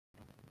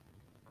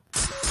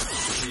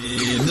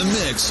In the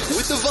mix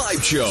with the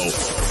Vibe Show.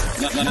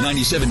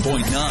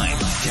 97.9.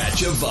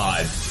 Catch a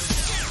vibe.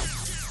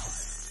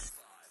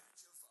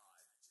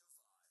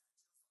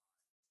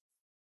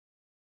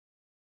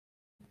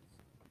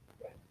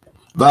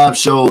 Vibe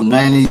Show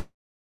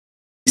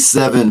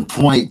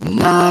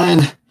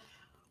 97.9.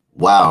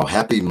 Wow.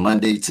 Happy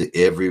Monday to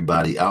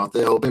everybody out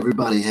there. Hope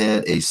everybody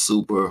had a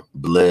super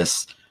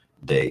blessed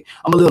day.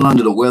 I'm a little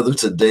under the weather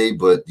today,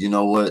 but you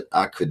know what?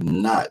 I could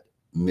not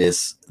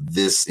miss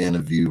this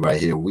interview right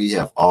here. We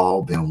have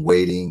all been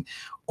waiting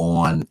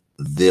on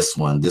this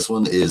one. This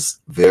one is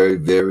very,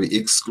 very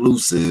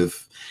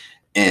exclusive,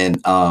 and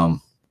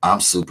I'm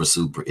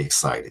super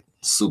excited.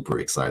 Super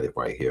excited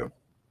right here.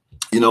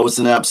 You know, it's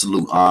an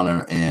absolute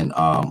honor and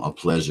a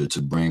pleasure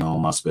to bring on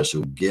my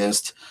special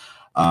guest.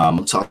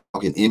 I'm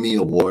talking Emmy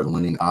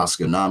Award-winning,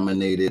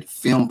 Oscar-nominated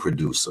film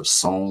producer,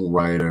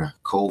 songwriter,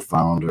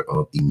 co-founder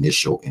of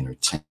Initial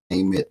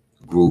Entertainment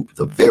Group,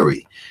 the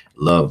very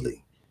lovely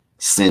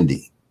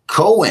Cindy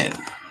Cowan.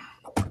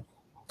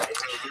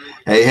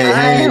 Hey.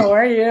 Hi, how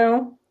are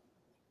you?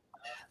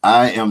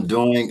 I am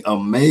doing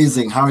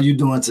amazing. How are you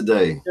doing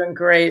today? Doing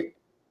great.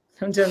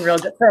 I'm doing real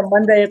good. For a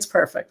Monday, it's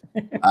perfect.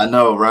 I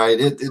know, right?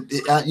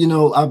 You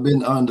know, I've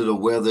been under the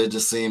weather. It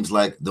just seems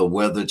like the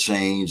weather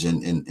change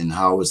and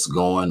how it's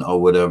going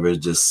or whatever.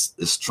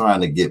 It's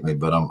trying to get me,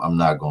 but I'm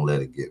not gonna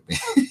let it get me.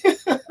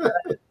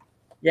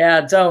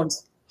 Yeah, don't.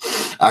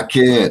 I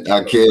can't.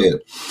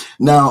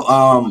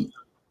 Now,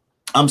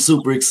 I'm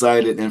super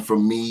excited, and for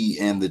me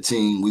and the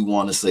team, we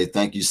want to say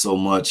thank you so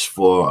much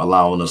for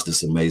allowing us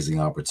this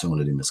amazing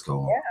opportunity, Ms.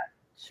 Cowan. Yeah,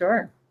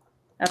 sure.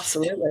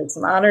 Absolutely. It's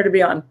an honor to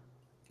be on.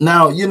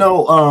 Now, you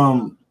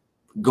know,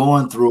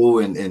 going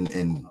through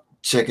and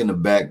checking the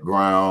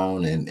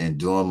background and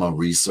doing my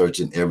research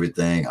and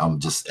everything, I'm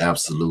just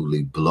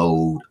absolutely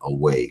blown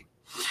away.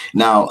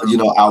 Now, you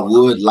know, I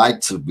would like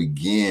to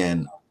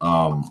begin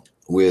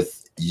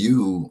with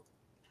you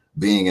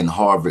being a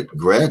Harvard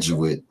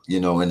graduate, you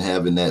know, and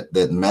having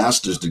that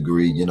master's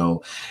degree, you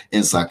know,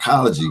 in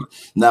psychology.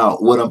 Now,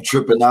 what I'm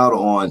tripping out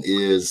on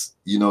is,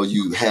 you know,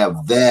 you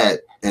have that,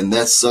 and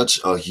that's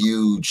such a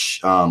huge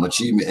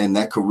achievement, and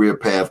that career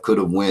path could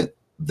have went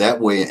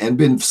that way and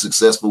been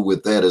successful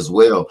with that as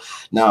well.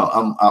 Now,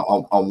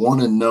 I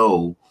want to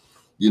know,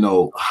 you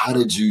know, how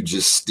did you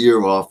just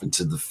steer off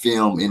into the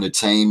film,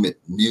 entertainment,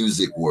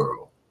 music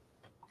world?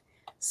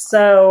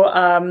 So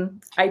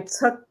I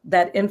took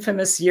that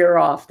infamous year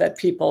off that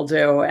people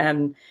do,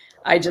 and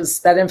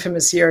that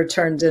infamous year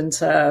turned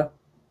into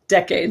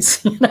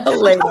decades, you know,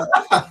 later.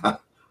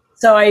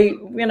 So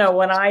when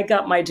I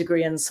got my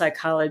degree in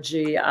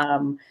psychology,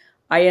 I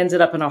ended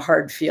up in a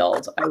hard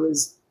field. I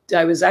was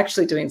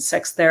actually doing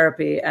sex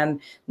therapy, and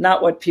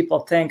not what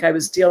people think. I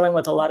was dealing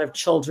with a lot of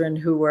children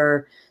who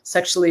were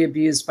sexually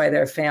abused by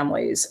their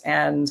families,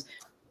 and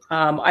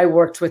I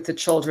worked with the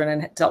children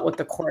and dealt with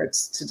the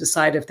courts to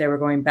decide if they were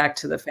going back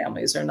to the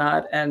families or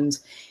not. And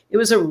it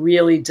was a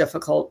really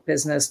difficult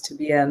business to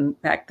be in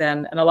back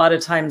then. And a lot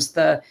of times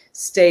the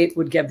state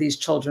would give these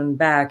children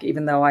back,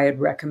 even though I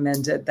had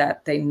recommended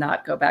that they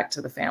not go back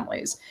to the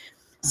families.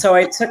 So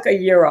I took a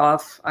year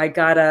off. I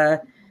got a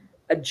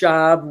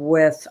job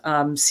with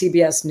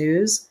CBS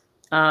News.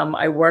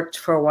 I worked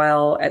for a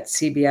while at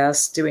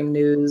CBS doing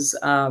news.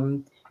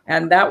 And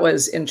that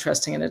was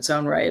interesting in its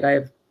own right. I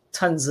have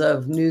tons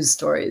of news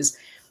stories.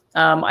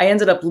 I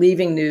ended up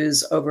leaving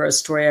news over a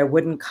story I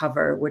wouldn't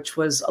cover, which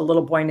was a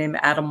little boy named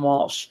Adam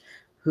Walsh,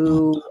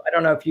 who, I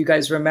don't know if you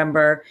guys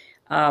remember,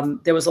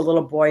 there was a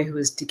little boy who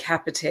was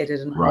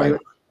decapitated in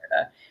Hollywood,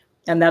 Florida,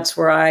 and that's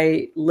where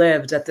I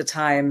lived at the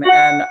time.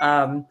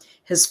 And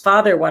his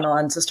father went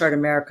on to start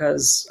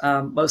America's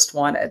Most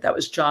Wanted. That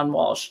was John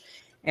Walsh.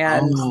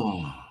 And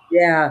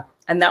yeah,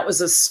 and that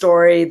was a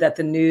story that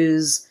the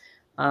news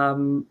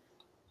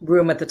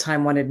room at the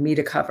time wanted me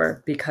to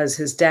cover because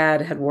his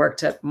dad had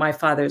worked at my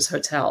father's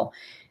hotel,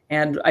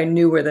 and I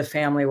knew where the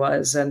family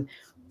was, and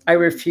I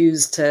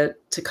refused to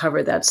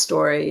cover that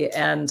story.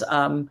 And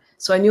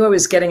so I knew I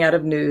was getting out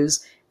of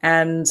news,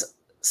 and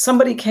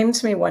somebody came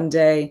to me one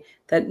day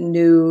that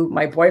knew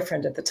my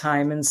boyfriend at the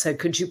time and said,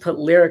 "Could you put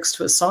lyrics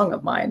to a song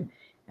of mine?"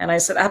 And I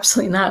said,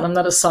 "Absolutely not. I'm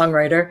not a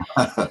songwriter."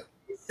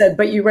 He said,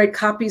 "But you write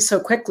copy so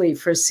quickly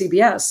for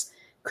CBS.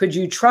 Could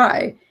you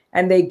try?"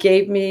 And they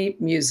gave me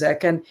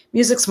music, and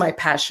music's my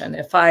passion.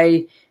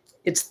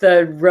 It's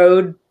the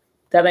road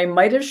that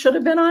I should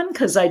have been on,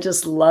 because I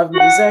just love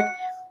music.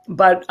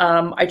 But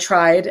I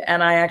tried,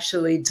 and I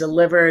actually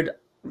delivered.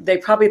 They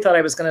probably thought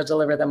I was going to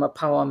deliver them a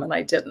poem, and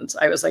I didn't.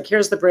 I was like,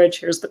 here's the bridge,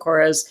 here's the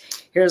chorus,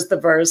 here's the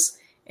verse.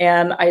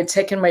 And I had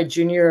taken my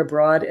junior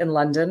abroad in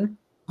London.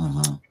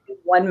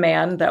 One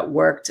man that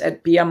worked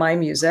at BMI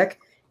Music,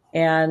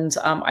 and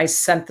I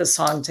sent the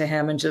song to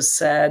him and just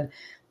said,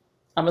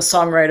 "I'm a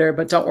songwriter,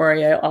 but don't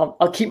worry,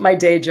 I'll keep my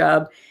day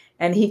job."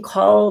 And he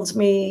called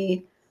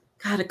me,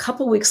 God, a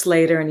couple weeks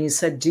later, and he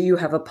said, "Do you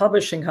have a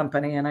publishing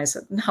company?" And I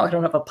said, "No, I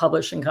don't have a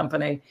publishing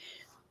company."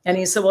 And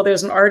he said, "Well,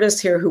 there's an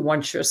artist here who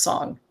wants your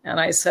song."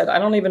 And I said, "I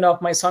don't even know if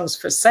my song's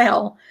for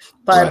sale,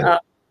 but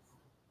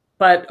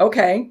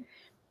okay."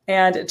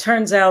 And it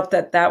turns out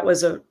that that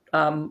was a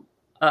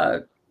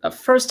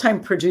first-time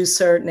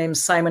producer named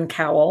Simon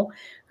Cowell,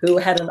 who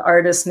had an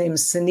artist named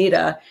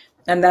Sunita,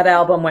 and that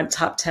album went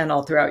top 10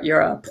 all throughout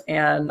Europe.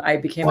 And I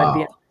became a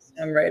B&B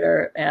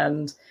songwriter,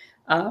 and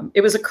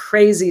it was a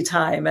crazy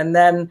time. And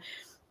then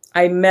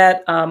I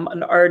met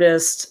an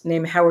artist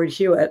named Howard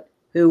Hewitt,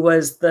 who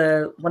was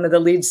one of the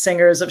lead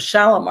singers of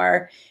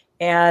Shalimar.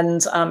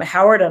 And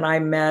Howard and I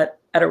met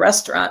at a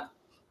restaurant,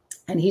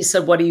 and he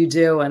said, "What do you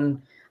do?"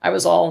 And I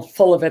was all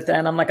full of it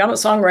then. I'm like, "I'm a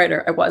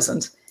songwriter." I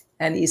wasn't.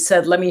 And he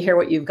said, "Let me hear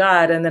what you've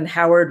got." And then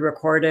Howard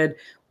recorded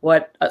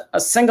a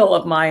single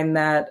of mine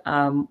that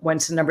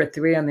went to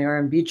 #3 on the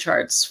R&B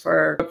charts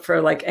for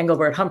like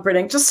Engelbert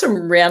Humperdinck, just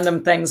some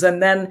random things.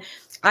 And then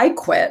I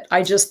quit.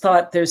 I just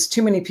thought there's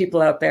too many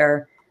people out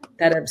there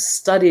that have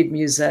studied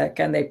music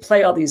and they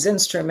play all these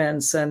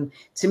instruments. And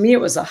to me, it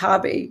was a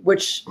hobby,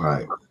 which,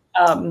 right.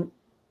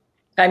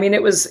 I mean,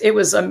 it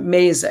was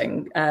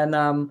amazing.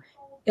 And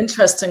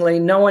interestingly,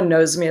 no one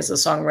knows me as a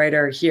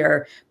songwriter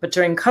here, but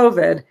during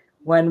COVID,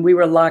 when we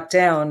were locked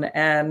down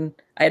and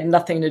I had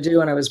nothing to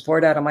do and I was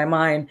bored out of my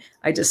mind,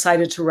 I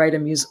decided to write a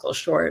musical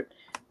short.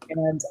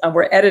 And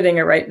we're editing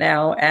it right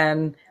now.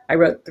 And I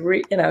wrote two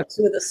of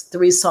the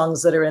 3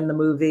 songs that are in the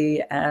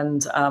movie,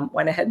 and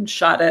went ahead and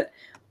shot it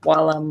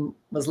while I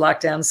was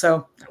locked down.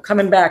 So I'm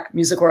coming back,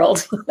 music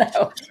world.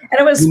 And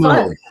it was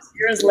fun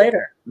years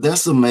later.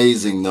 That's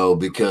amazing though,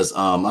 because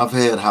I've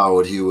had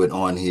Howard Hewitt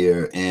on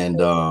here, and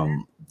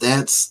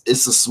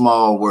it's a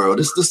small world.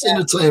 It's this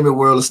entertainment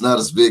world. It's not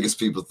as big as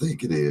people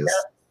think it is.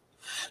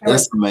 Yeah.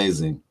 That's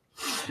amazing.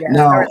 Yeah.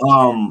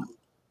 Now,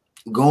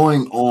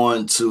 going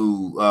on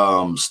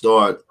to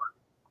start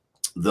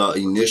the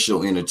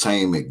Initial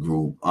Entertainment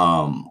Group,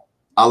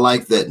 I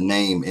like that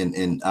name,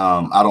 and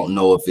I don't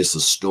know if it's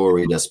a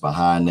story that's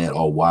behind that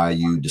or why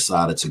you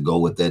decided to go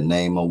with that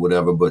name or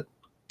whatever, but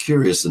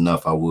curious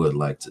enough, I would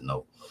like to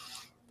know.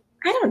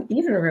 I don't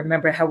even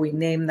remember how we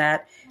named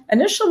that.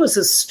 Initial was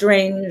a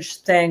strange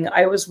thing.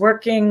 I was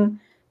working,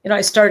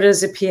 I started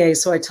as a PA,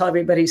 so I tell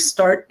everybody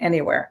start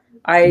anywhere.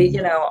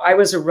 I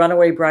was a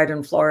runaway bride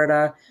in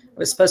Florida. I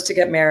was supposed to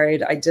get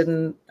married.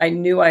 I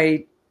knew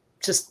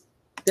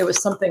there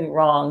was something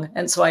wrong.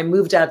 And so I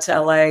moved out to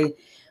LA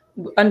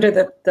under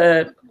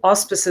the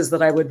auspices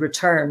that I would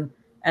return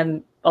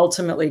and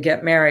ultimately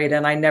get married.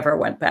 And I never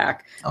went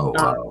back. Oh,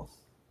 wow.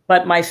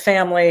 But my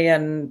family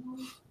and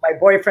my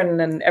boyfriend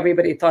and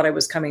everybody thought I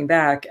was coming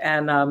back.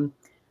 And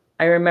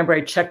I remember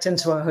I checked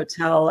into a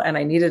hotel and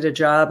I needed a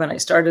job, and I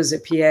started as a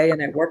PA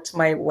and I worked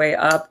my way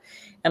up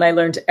and I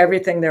learned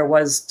everything there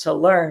was to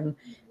learn.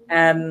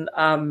 And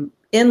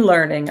in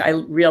learning, I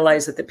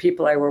realized that the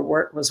people I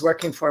was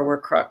working for were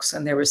crooks,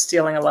 and they were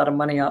stealing a lot of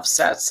money off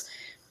sets.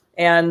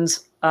 And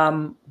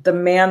the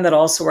man that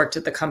also worked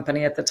at the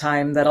company at the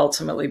time that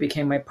ultimately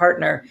became my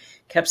partner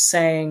kept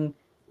saying,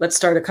 "Let's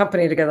start a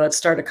company together. Let's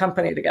start a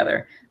company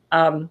together."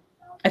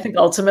 I think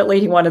ultimately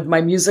he wanted my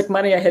music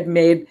money. I had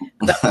made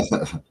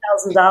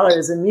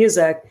 $1,000 in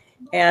music.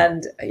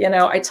 And,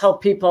 I tell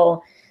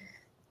people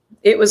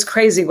it was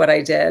crazy what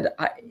I did.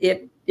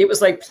 It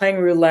was like playing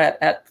roulette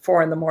at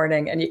 4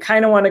 a.m, and you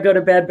kind of want to go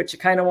to bed, but you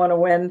kind of want to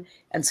win.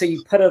 And so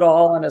you put it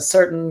all on a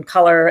certain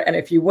color. And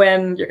if you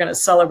win, you're going to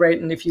celebrate.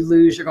 And if you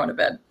lose, you're going to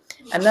bed.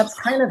 And that's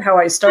kind of how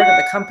I started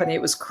the company.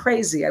 It was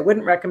crazy. I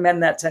wouldn't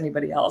recommend that to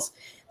anybody else.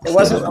 There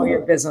wasn't really a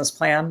business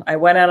plan. I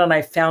went out and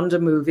I found a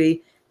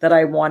movie that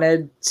I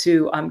wanted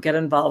to get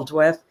involved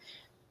with.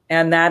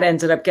 And that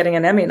ended up getting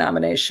an Emmy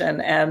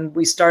nomination. And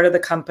we started the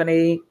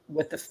company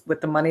with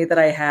the money that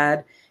I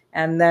had.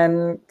 And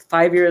then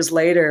 5 years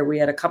later, we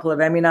had a couple of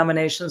Emmy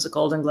nominations, a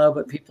Golden Globe,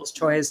 a People's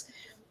Choice.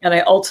 And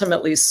I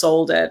ultimately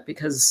sold it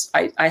because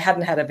I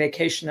hadn't had a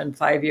vacation in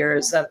 5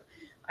 years. And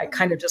I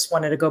kind of just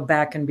wanted to go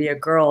back and be a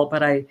girl.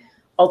 But I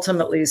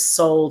ultimately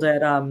sold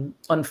it on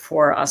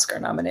 4 Oscar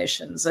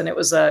nominations. And it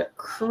was a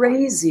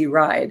crazy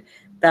ride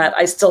that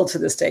I still to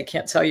this day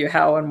can't tell you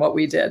how and what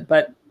we did,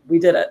 but we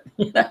did it,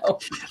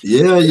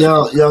 Yeah,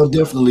 y'all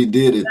definitely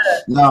did it.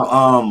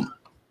 Now,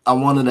 I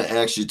wanted to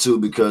ask you too,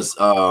 because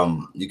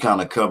you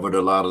kind of covered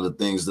a lot of the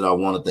things that I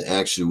wanted to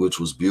ask you, which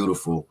was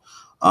beautiful.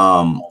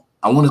 I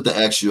wanted to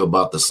ask you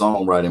about the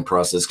songwriting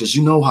process, because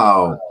you know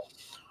how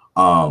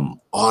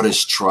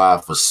artists try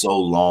for so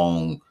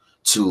long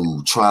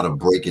to try to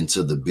break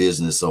into the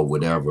business or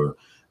whatever.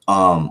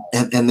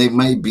 And they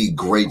may be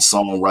great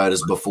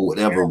songwriters, but for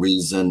whatever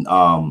reason,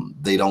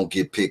 they don't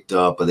get picked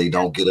up or they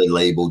don't get a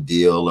label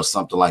deal or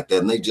something like that.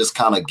 And they just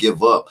kind of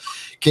give up.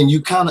 Can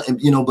you kind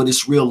of, but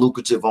it's real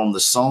lucrative on the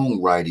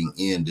songwriting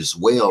end as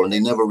well. And they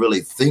never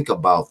really think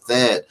about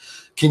that.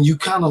 Can you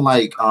kind of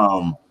like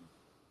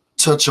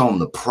touch on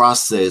the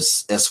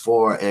process as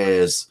far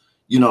as,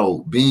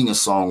 being a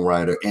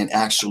songwriter and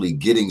actually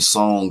getting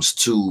songs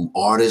to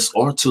artists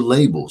or to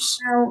labels?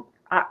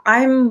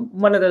 I'm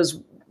one of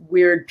those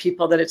weird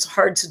people that it's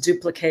hard to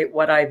duplicate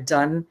what I've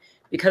done,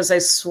 because I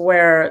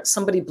swear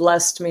somebody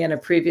blessed me in a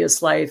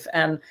previous life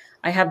and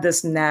I have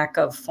this knack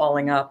of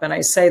falling up. And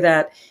I say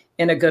that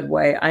in a good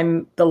way.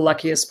 I'm the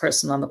luckiest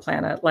person on the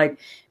planet. Like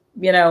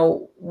you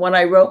know, when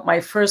I wrote my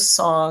first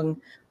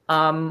song,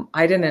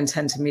 I didn't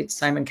intend to meet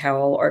Simon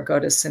Cowell or go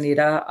to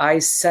Sunita. I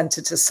sent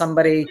it to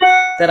somebody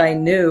that I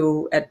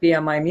knew at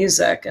BMI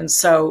Music. And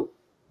so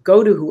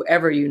go to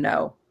whoever you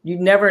know. You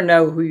never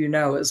know who you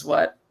know is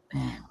what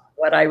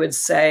I would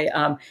say.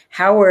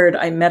 Howard,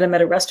 I met him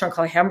at a restaurant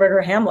called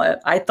Hamburger Hamlet.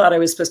 I thought I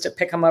was supposed to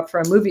pick him up for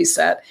a movie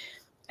set.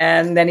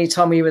 And then he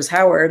told me he was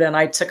Howard, and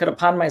I took it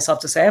upon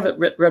myself to say, I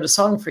wrote a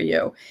song for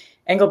you.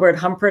 Engelbert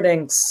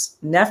Humperdinck's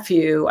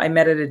nephew, I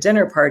met at a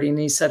dinner party, and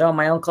he said, oh,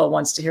 my uncle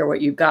wants to hear what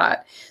you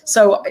got.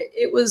 So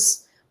it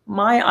was,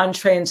 my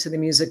entree into the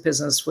music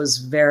business was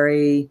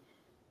very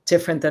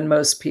different than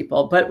most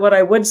people. But what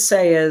I would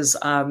say is,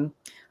 I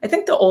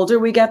think the older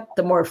we get,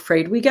 the more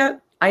afraid we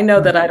get. I know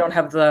that I don't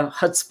have the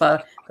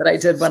chutzpah that I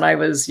did when I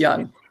was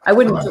young. I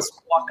wouldn't just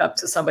walk up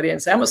to somebody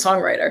and say, I'm a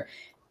songwriter.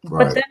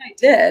 But then I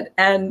did,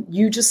 and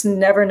you just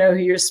never know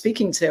who you're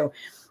speaking to.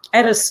 I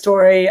had a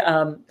story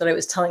that I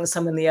was telling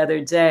someone the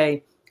other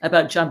day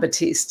about Jon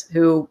Batiste,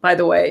 who, by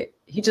the way,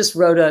 he just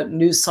wrote a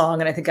new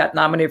song and I think got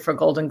nominated for a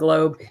Golden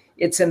Globe.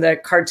 It's in the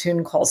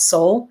cartoon called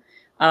Soul.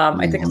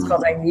 I think it's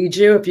called I Need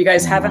You. If you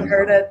guys haven't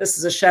heard it, this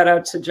is a shout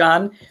out to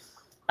John.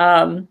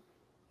 I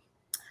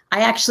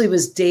actually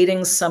was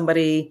dating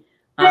somebody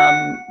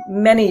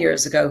many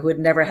years ago who had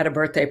never had a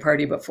birthday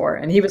party before,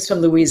 and he was from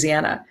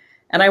Louisiana.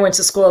 And I went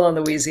to school in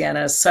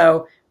Louisiana.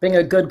 So being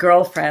a good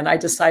girlfriend, I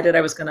decided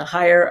I was going to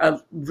hire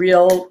a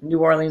real New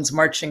Orleans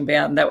marching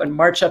band that would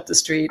march up the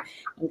street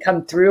and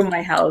come through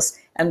my house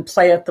and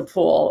play at the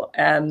pool.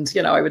 And,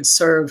 you know, I would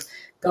serve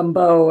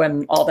gumbo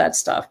and all that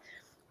stuff.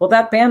 Well,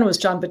 that band was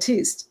Jon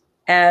Batiste.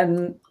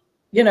 And,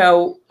 you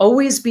know,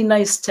 always be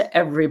nice to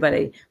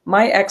everybody.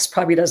 My ex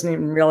probably doesn't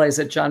even realize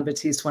that Jon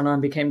Batiste went on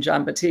and became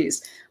Jon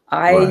Batiste.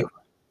 I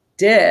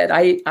did.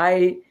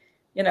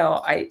 You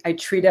know, I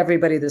treat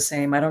everybody the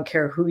same. I don't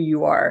care who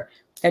you are.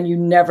 And you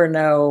never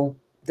know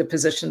the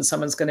position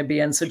someone's going to be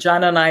in. So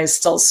John and I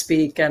still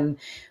speak. And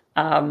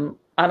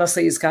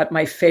honestly, he's got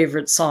my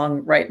favorite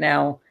song right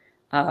now.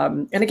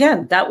 And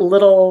again, that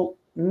little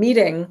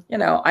meeting, you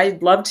know,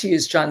 I'd love to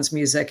use John's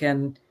music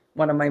in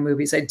one of my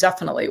movies. I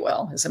definitely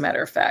will, as a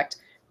matter of fact.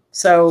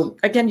 So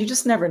again, you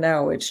just never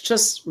know. It's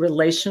just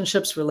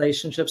relationships,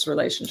 relationships,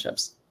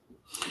 relationships.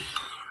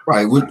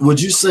 Right.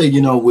 Would you say,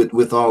 you know,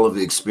 with all of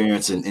the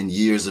experience and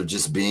years of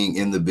just being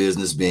in the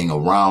business, being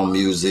around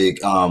music,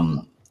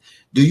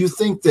 do you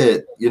think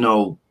that, you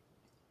know,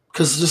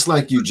 because just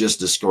like you just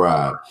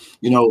described,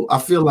 you know, I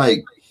feel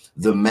like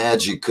the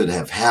magic could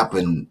have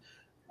happened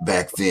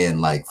back then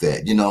like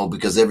that, you know,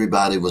 because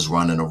everybody was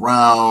running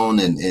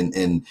around and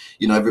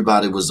you know,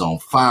 everybody was on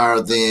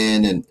fire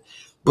then.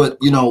 But,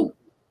 you know,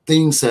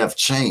 things have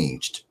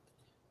changed.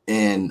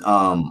 And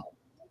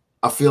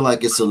I feel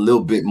like it's a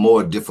little bit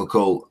more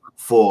difficult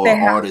for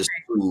artists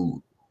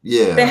to,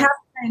 They have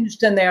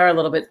changed and they are a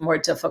little bit more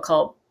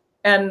difficult.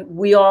 And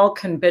we all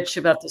can bitch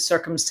about the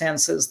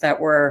circumstances that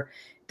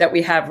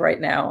we have right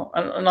now.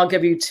 And I'll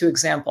give you two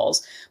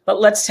examples, but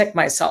let's take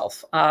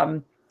myself.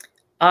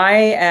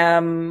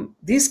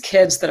 These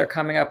kids that are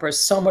coming up are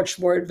so much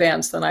more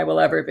advanced than I will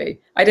ever be.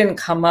 I didn't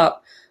come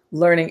up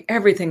learning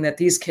everything that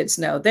these kids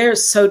know. They're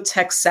so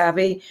tech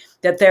savvy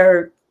that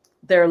they're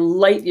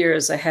light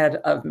years ahead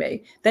of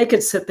me. They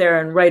could sit there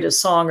and write a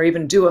song or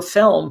even do a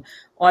film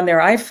on their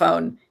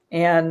iPhone.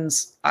 And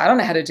I don't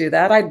know how to do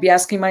that. I'd be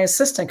asking my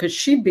assistant because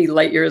she'd be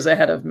light years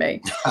ahead of me.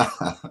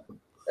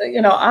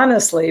 You know,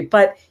 honestly.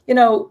 But, you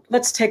know,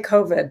 let's take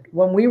COVID.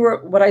 When we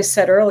were, what I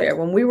said earlier,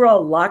 when we were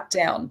all locked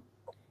down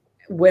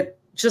with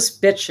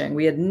just bitching,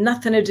 we had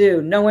nothing to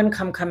do, no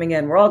income coming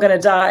in, we're all going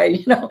to die.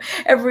 You know,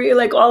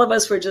 all of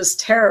us were just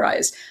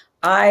terrorized.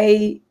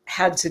 I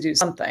had to do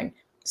something.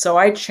 So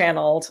I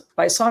channeled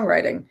by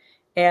songwriting.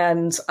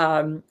 And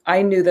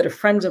I knew that a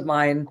friend of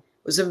mine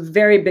was a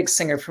very big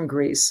singer from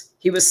Greece.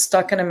 He was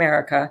stuck in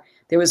America.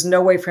 There was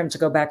no way for him to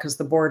go back because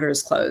the border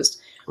is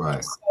closed.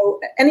 Right. So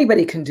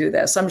anybody can do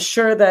this. I'm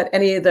sure that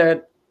any of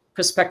the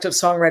prospective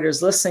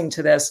songwriters listening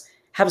to this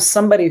have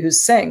somebody who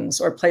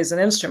sings or plays an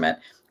instrument.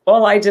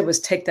 All I did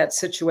was take that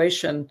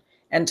situation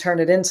and turn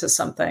it into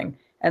something.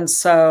 And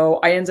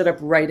so I ended up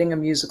writing a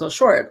musical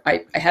short.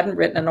 I hadn't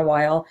written in a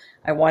while.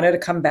 I wanted to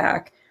come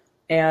back.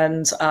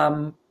 And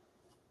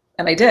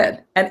I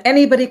did. And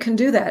anybody can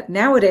do that.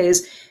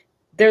 Nowadays,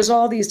 there's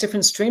all these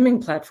different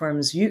streaming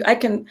platforms. I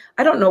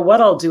don't know what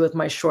I'll do with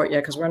my short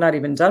yet because we're not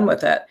even done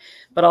with it.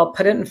 But I'll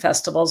put it in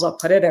festivals. I'll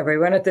put it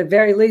everywhere. And at the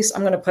very least,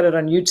 I'm going to put it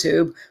on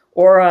YouTube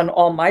or on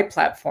all my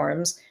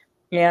platforms.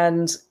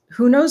 And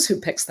who knows who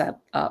picks that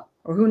up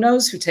or who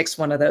knows who takes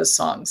one of those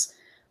songs.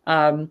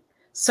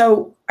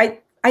 So I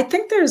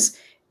think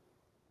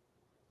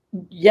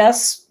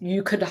yes,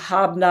 you could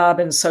hobnob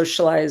and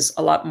socialize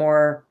a lot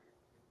more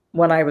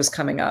when I was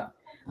coming up,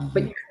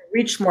 but you can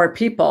reach more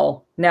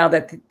people now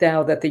that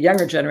the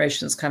younger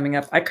generation is coming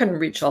up. I couldn't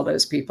reach all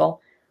those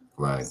people.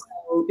 Right.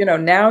 So, you know,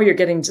 now you're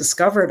getting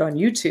discovered on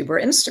YouTube or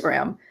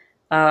Instagram.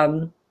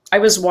 I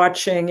was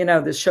watching,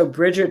 the show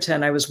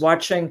Bridgerton. I was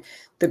watching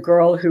the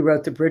girl who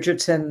wrote the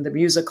Bridgerton, the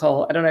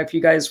musical. I don't know if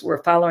you guys were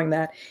following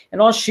that.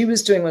 And all she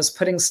was doing was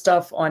putting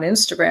stuff on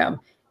Instagram.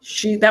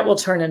 That will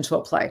turn into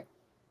a play.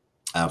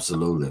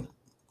 Absolutely.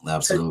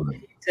 Absolutely.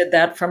 So she did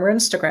that from her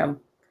Instagram.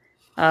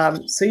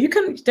 So you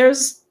can,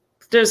 there's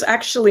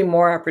actually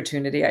more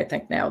opportunity, I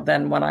think, now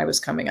than when I was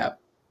coming up.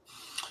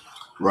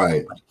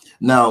 Right.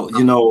 Now,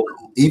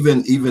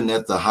 even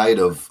at the height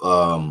of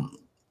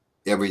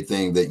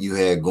everything that you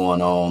had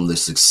going on, the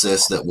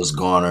success that was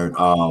garnered,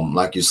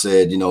 like you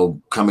said,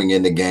 coming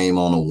in the game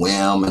on a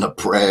whim and a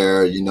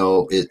prayer,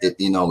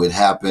 it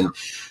happened,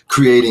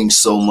 creating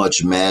so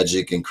much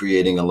magic and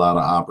creating a lot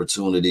of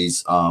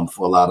opportunities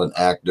for a lot of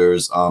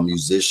actors,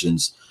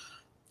 musicians.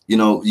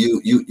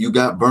 You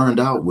got burned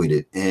out with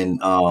it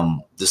and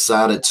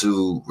decided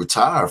to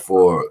retire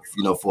for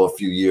a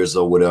few years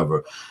or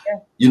whatever. Yeah.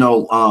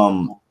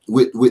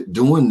 With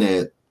doing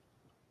that,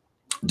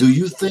 do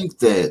you think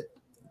that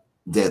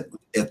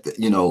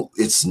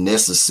it's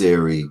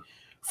necessary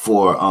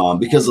for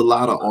because a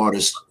lot of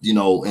artists,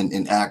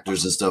 and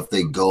actors and stuff,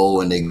 they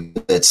go and they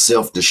that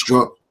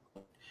self-destruct.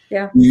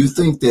 Yeah. Do you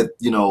think that,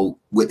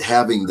 with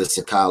having the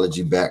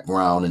psychology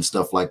background and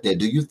stuff like that,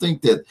 do you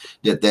think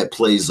that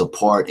plays a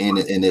part in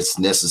it, and it's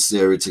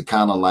necessary to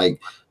kind of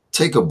like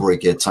take a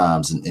break at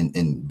times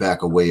and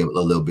back away a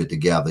little bit to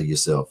gather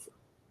yourself?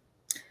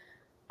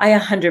 I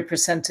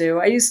 100% do.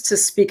 I used to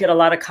speak at a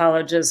lot of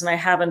colleges, and I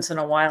haven't in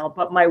a while,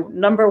 but my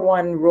number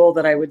one rule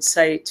that I would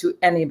say to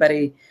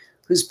anybody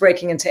who's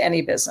breaking into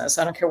any business,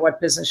 I don't care what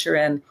business you're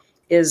in,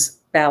 is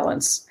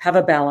balance. Have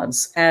a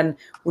balance. And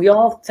we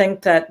all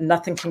think that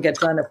nothing can get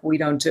done if we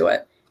don't do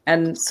it.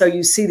 And so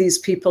you see these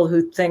people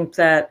who think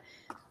that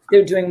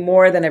they're doing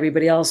more than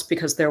everybody else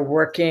because they're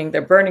working,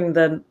 they're burning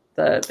the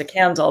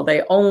candle.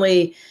 They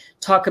only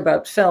talk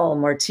about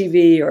film or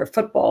TV or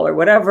football or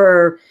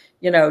whatever,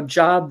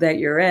 job that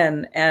you're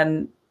in.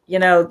 And,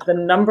 the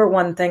number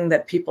one thing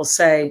that people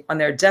say on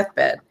their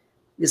deathbed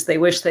is they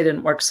wish they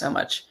didn't work so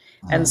much.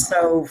 And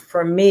so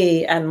for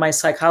me and my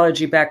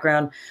psychology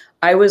background,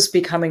 I was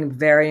becoming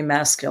very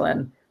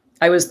masculine.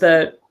 I was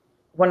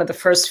one of the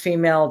first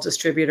female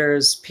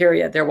distributors,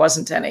 period. There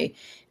wasn't any.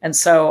 And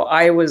so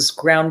I was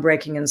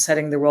groundbreaking and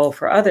setting the role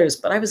for others,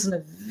 but I was in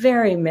a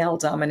very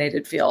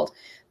male-dominated field.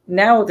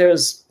 Now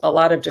there's a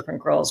lot of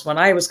different girls. When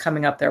I was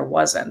coming up, there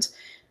wasn't.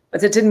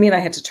 But that didn't mean I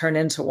had to turn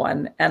into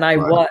one. And I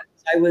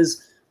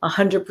was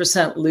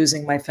 100%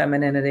 losing my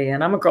femininity.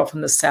 And I'm a girl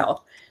from the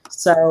South.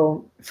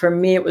 So for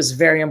me, it was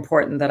very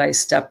important that I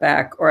step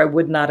back, or I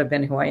would not have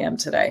been who I am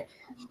today.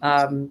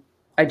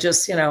 I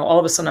just, all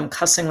of a sudden I'm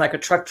cussing like a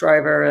truck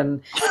driver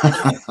and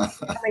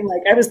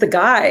like I was the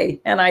guy,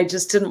 and I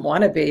just didn't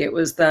want to be. It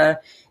was the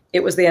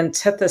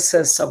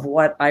antithesis of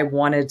what I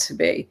wanted to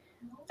be.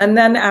 And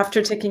then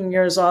after taking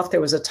years off, there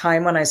was a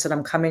time when I said,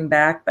 I'm coming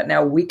back, but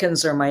now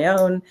weekends are my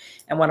own.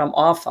 And when I'm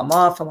off, I'm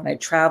off. And when I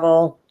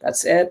travel,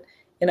 that's it,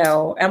 and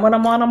when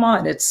I'm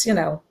on. It's,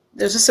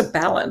 there's just a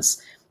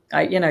balance.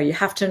 You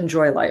have to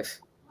enjoy life.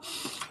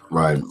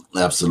 Right.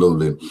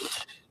 Absolutely.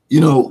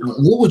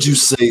 What would you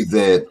say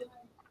that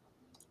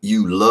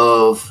you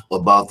love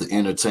about the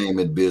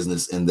entertainment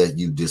business and that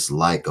you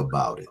dislike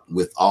about it,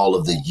 with all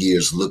of the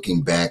years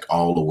looking back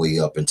all the way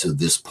up until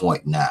this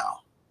point now?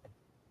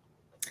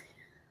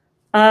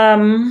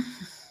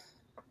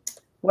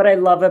 What I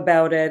love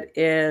about it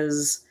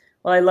is,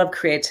 I love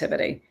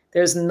creativity.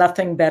 There's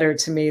nothing better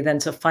to me than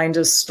to find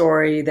a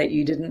story that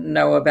you didn't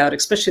know about,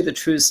 especially the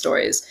true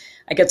stories.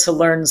 I get to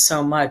learn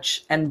so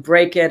much and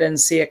break it and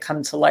see it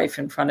come to life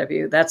in front of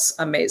you. That's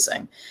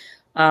amazing.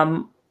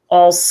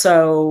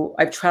 Also,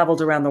 I've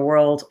traveled around the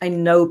world. I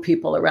know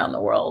people around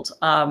the world.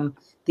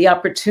 The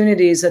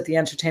opportunities that the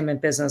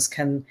entertainment business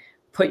can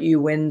put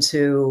you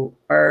into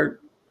are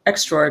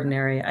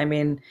extraordinary. I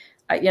mean,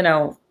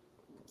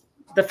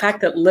 the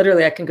fact that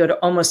literally I can go to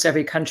almost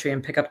every country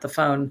and pick up the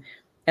phone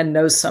and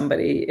know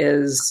somebody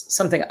is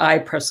something I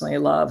personally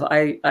love.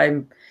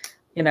 I'm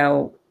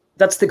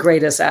that's the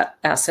greatest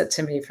asset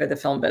to me for the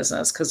film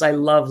business, because I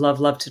love,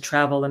 love, love to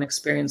travel and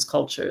experience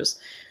cultures.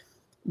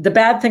 The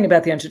bad thing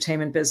about the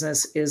entertainment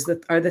business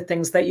are the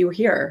things that you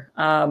hear.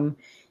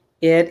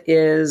 It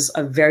is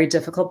a very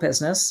difficult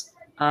business.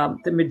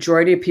 The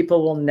majority of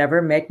people will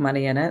never make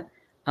money in it.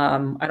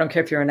 I don't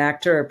care if you're an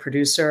actor, a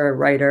producer, a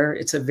writer.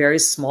 It's a very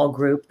small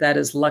group that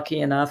is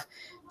lucky enough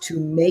to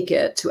make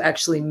it, to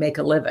actually make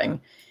a living.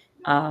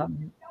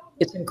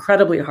 It's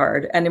incredibly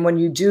hard. And when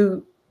you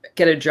do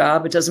get a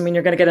job, it doesn't mean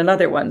you're going to get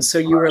another one. So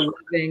you are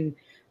living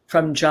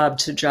from job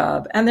to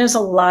job. And there's a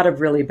lot of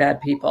really bad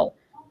people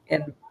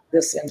in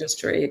this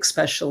industry,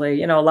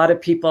 especially. A lot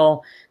of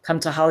people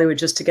come to Hollywood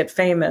just to get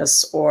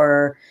famous,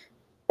 or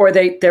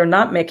they're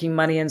not making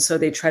money, and so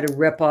they try to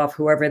rip off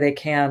whoever they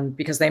can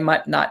because they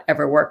might not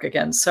ever work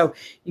again. So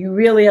you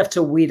really have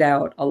to weed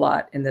out a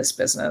lot in this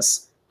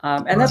business.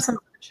 And that's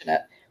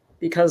unfortunate,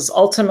 because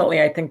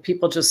ultimately I think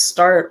people just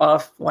start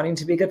off wanting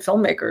to be good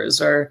filmmakers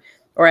or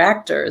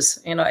actors.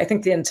 I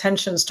think the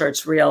intention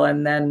starts real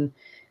and then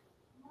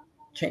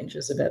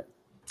changes a bit.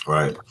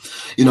 Right.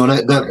 You know,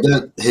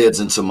 that heads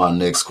into my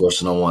next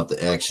question I want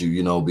to ask you,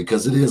 you know,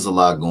 because it is a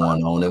lot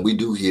going on, and we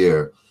do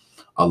hear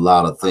a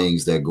lot of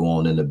things that go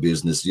on in the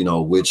business, you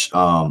know, which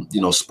you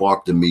know,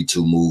 sparked the Me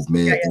Too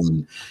movement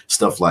and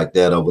stuff like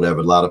that or whatever.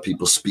 A lot of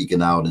people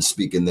speaking out and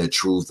speaking their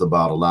truth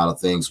about a lot of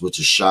things, which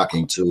is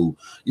shocking to,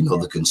 you know,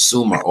 the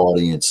consumer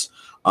audience.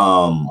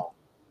 Um,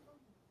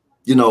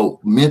 you know,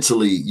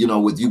 mentally, you know,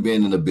 with you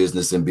being in the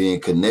business and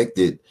being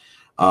connected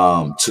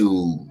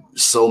to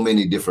so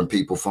many different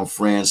people, from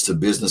friends to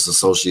business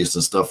associates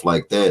and stuff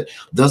like that,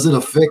 does it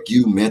affect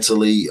you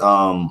mentally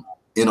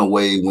in a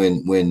way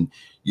when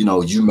you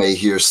know, you may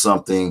hear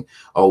something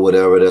or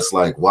whatever that's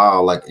like,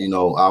 wow, like, you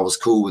know, I was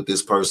cool with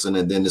this person,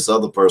 and then this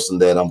other person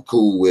that I'm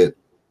cool with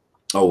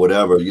or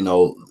whatever, you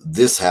know,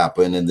 this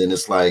happened, and then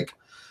it's like,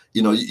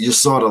 you know, you're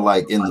sort of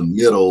like in the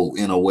middle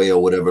in a way or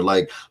whatever.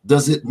 Like,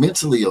 does it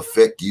mentally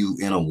affect you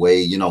in a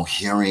way, you know,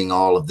 hearing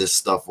all of this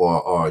stuff,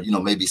 or you know,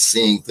 maybe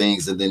seeing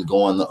things and then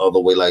going the other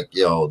way, like,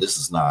 yo, this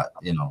is not,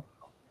 you know?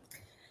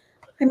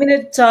 I mean,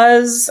 it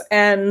does.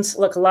 And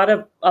look, a lot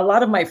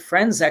of my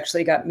friends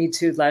actually got Me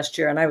Too last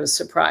year, and I was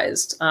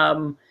surprised.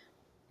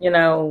 You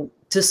know,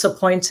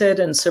 disappointed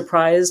and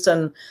surprised.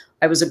 And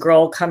I was a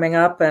girl coming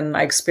up, and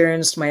I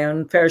experienced my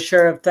own fair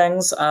share of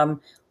things.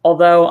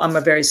 Although I'm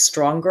a very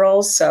strong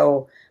girl,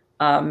 so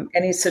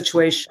any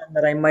situation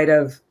that I might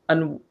have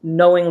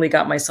unknowingly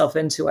got myself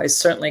into, I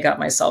certainly got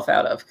myself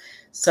out of.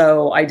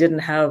 So I didn't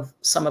have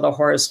some of the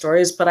horror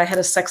stories, but I had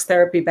a sex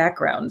therapy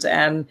background,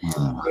 and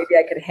maybe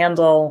I could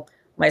handle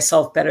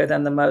myself better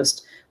than the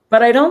most.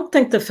 But I don't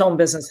think the film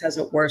business has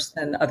it worse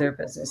than other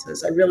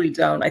businesses. I really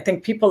don't. I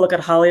think people look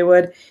at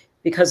Hollywood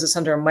because it's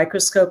under a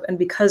microscope and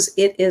because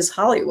it is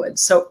Hollywood.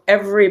 So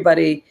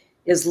everybody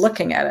is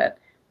looking at it.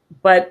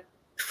 But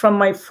from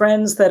my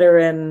friends that are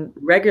in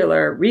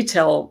regular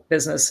retail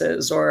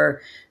businesses,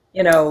 or,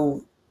 you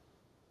know,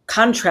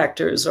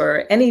 contractors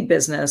or any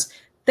business,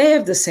 they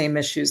have the same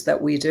issues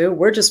that we do.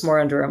 We're just more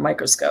under a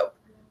microscope.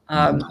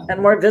 And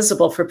more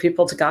visible for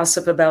people to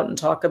gossip about and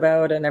talk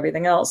about and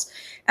everything else.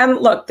 And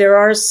look, there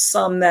are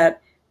some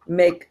that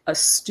make a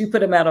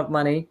stupid amount of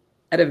money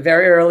at a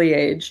very early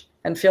age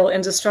and feel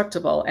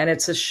indestructible. And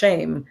it's a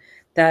shame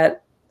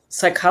that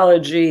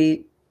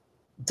psychology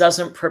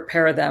doesn't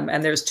prepare them.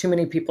 And there's too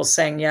many people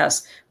saying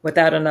yes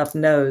without enough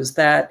no's,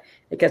 that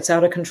it gets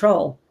out of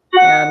control.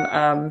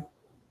 And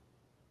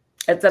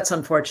that's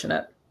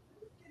unfortunate.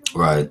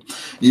 Right.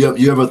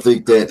 You ever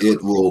think that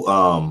it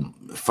will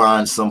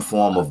find some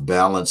form of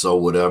balance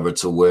or whatever,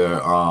 to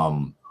where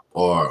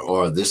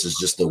or this is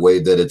just the way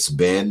that it's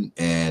been?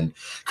 And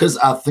because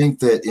I think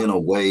that in a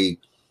way,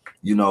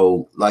 you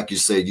know, like you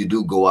said, you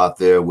do go out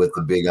there with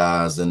the big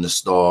eyes and the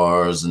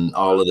stars and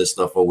all of this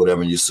stuff or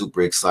whatever, and you're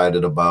super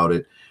excited about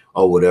it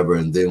or whatever.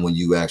 And then when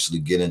you actually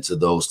get into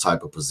those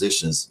type of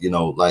positions, you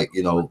know, like,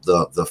 you know,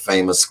 the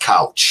famous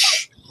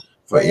couch,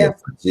 for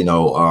instance, you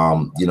know,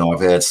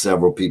 I've had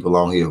several people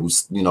on here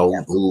who's, you know,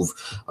 who've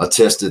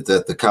attested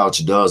that the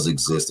couch does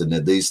exist and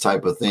that these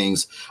type of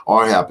things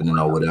are happening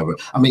or whatever.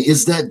 I mean,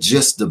 is that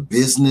just the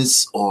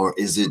business, or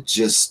is it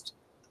just?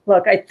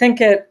 Look, I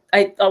think a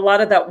lot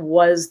of that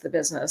was the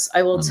business.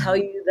 I will tell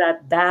you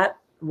that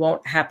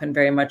won't happen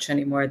very much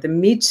anymore. The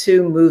Me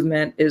Too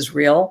movement is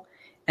real,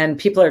 and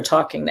people are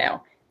talking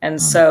now.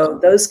 And so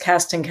those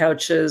casting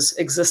couches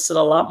existed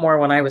a lot more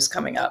when I was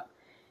coming up.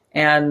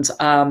 And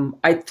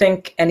I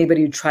think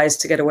anybody who tries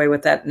to get away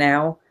with that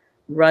now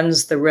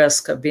runs the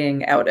risk of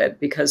being outed,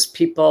 because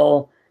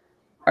people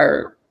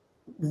are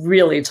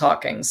really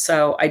talking.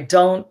 So I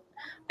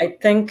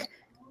think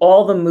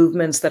all the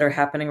movements that are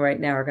happening right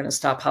now are going to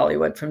stop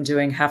Hollywood from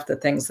doing half the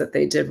things that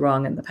they did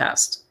wrong in the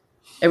past.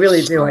 I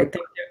really do. I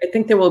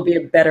think there will be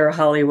a better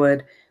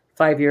Hollywood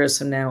 5 years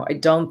from now. I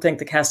don't think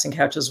the casting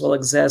couches will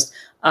exist.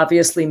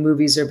 Obviously,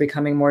 movies are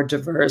becoming more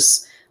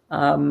diverse.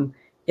 You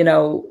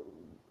know,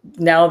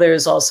 now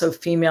there's also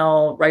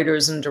female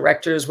writers and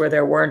directors where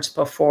there weren't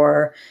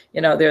before. You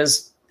know,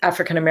 there's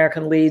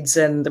African-American leads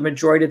in the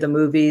majority of the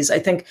movies. I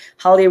think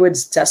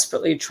Hollywood's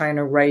desperately trying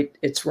to right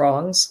its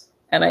wrongs.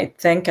 And I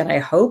think, and I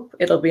hope,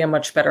 it'll be a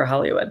much better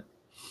Hollywood.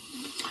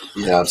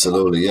 Yeah,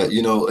 absolutely. Yeah,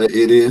 you know,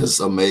 it is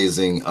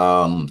amazing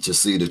to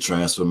see the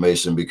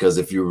transformation, because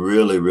if you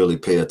really, really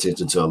pay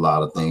attention to a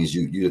lot of things,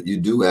 you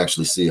do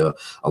actually see a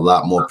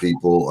lot more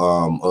people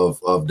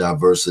of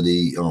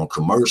diversity on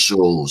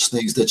commercials,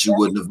 things that you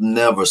wouldn't have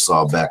never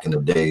saw back in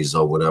the days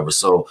or whatever.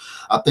 So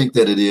I think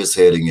that it is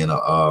heading in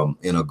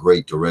a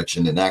great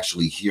direction, and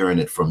actually hearing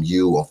it from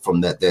you, or from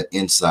that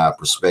inside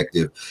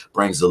perspective,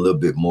 brings a little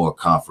bit more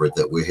comfort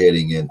that we're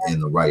heading in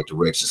the right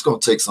direction. It's going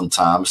to take some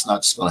time. It's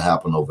not just going to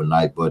happen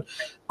overnight, but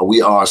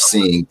we are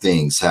seeing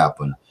things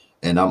happen,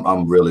 and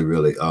I'm really,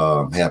 really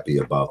happy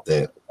about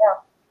that.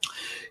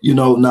 You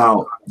know,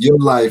 now your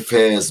life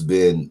has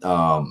been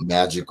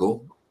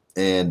magical,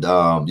 and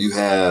you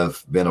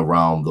have been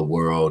around the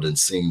world and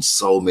seen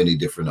so many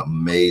different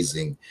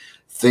amazing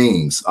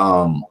things.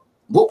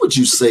 What would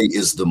you say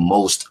is the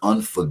most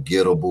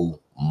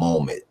unforgettable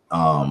moment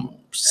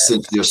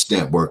since your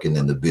stint working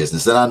in the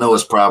business? And I know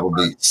it's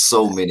probably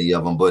so many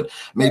of them, but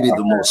maybe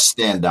the most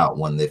standout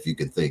one, if you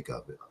can think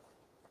of it.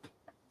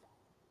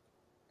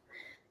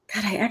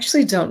 God, I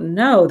actually don't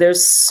know.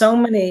 There's so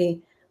many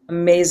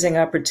amazing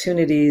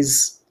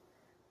opportunities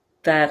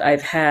that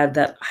I've had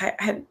that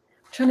I'm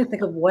trying to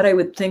think of what I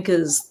would think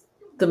is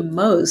the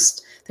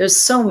most. There's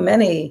so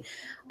many.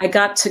 I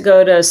got to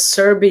go to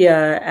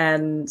Serbia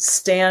and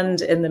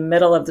stand in the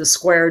middle of the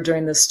square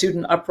during the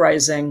student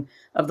uprising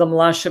of the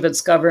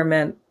Milosevic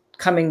government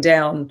coming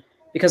down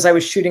because I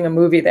was shooting a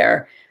movie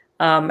there.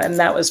 And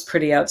that was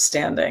pretty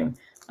outstanding.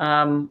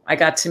 I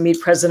got to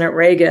meet President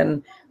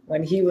Reagan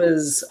when he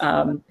was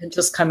had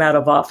just come out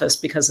of office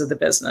because of the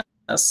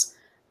business.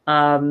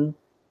 I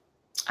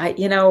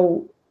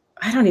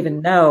don't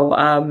even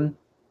know.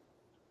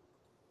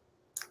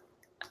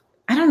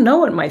 I don't know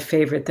what my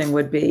favorite thing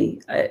would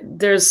be.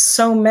 There's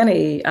so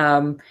many,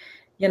 I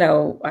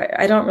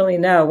don't really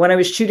know. When I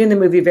was shooting the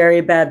movie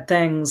Very Bad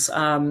Things,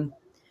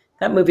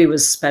 that movie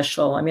was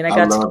special. I mean, I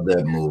love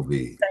that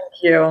movie. Thank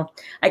you.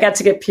 I got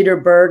to get Peter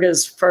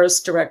Berg's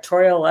first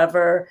directorial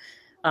ever.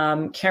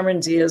 Cameron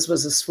Diaz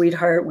was a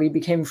sweetheart. We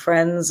became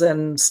friends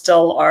and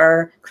still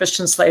are.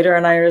 Christian Slater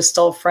and I are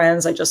still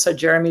friends. I just saw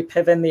Jeremy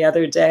Piven the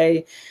other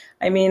day.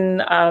 I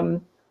mean,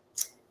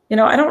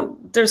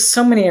 there's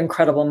so many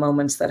incredible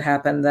moments that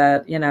happen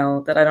that,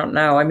 that I don't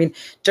know. I mean,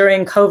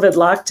 during COVID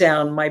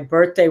lockdown, my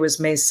birthday was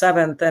May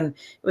 7th, and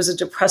it was a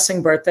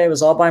depressing birthday. It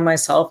was all by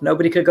myself.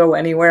 Nobody could go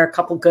anywhere. A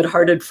couple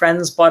good-hearted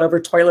friends bought over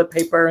toilet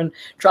paper and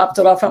dropped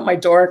it off at my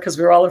door because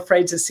we were all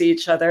afraid to see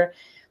each other.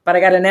 But I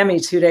got an Emmy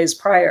 2 days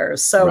prior.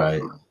 So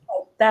right.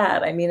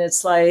 That, I mean,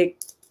 it's like,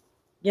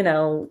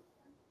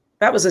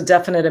 that was a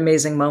definite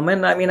amazing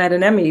moment. I mean, I had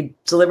an Emmy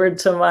delivered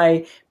to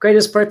my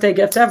greatest birthday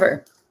gift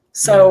ever.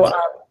 So I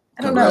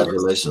don't know.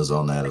 Congratulations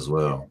on that as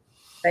well.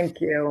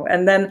 Thank you.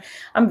 And then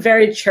I'm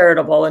very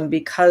charitable, and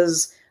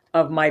because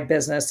of my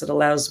business, it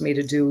allows me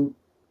to do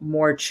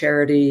more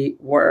charity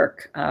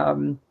work.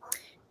 And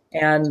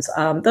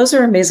those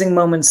are amazing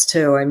moments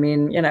too. I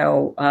mean,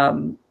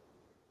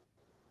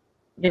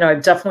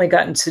 I've definitely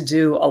gotten to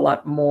do a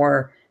lot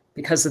more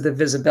because of the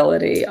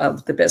visibility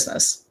of the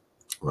business.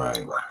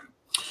 Right.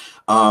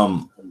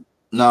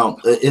 Now,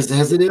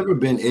 has it ever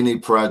been any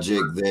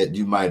project that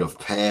you might have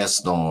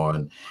passed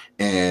on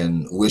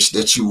and wish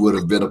that you would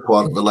have been a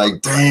part of it?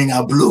 Like, dang,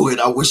 I blew it.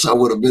 I wish I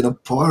would have been a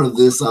part of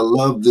this. I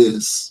love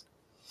this.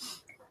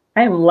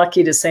 I am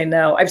lucky to say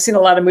no. I've seen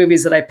a lot of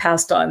movies that I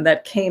passed on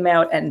that came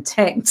out and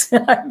tanked.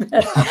 I've been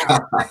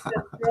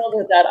thrilled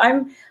with that.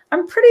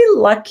 I'm pretty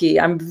lucky.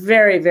 I'm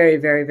very, very,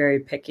 very, very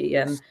picky.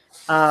 And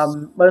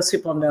most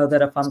people know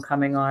that if I'm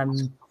coming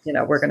on,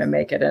 we're going to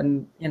make it.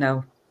 And,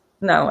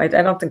 no, I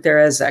don't think there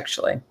is,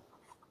 actually.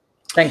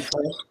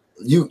 Thankfully.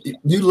 You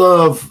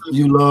love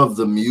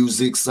the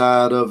music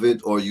side of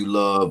it, or you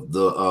love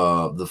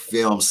the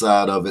film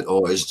side of it,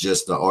 or it's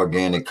just an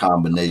organic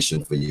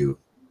combination for you?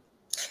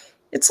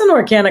 It's an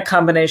organic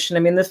combination.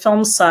 I mean, the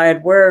film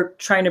side, we're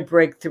trying to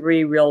break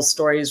 3 real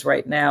stories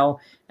right now,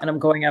 and I'm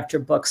going after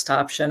books to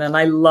option. And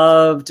I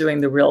love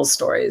doing the real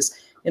stories.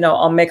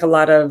 I'll make a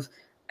lot of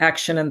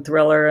action and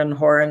thriller and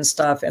horror and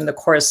stuff in the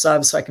course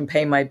of, so I can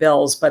pay my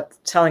bills, but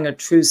telling a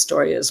true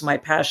story is my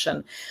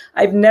passion.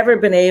 I've never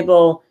been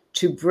able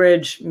to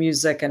bridge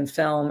music and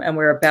film, and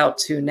we're about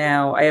to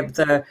now. I have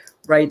the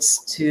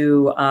rights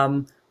to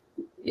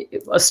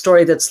a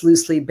story that's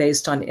loosely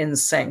based on In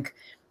Sync,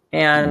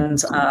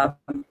 and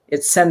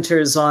it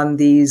centers on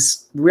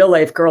these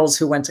real-life girls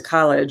who went to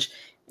college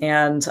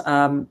and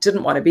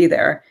didn't want to be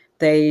there.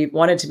 They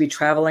wanted to be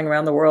traveling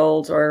around the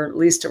world, or at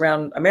least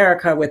around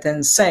America, with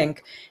In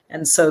Sync.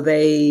 And so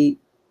they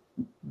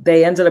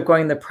ended up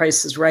going The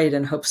Price is Right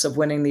in hopes of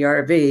winning the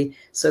RV,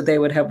 so they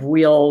would have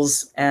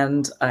wheels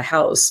and a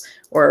house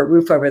or a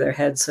roof over their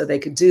heads so they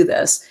could do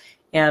this.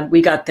 And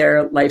we got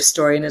their life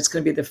story, and it's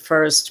going to be the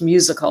first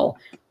musical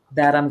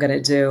that I'm going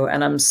to do.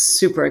 And I'm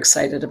super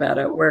excited about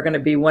it. We're going to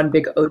be one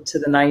big ode to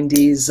the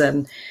 90s,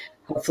 and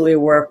hopefully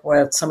work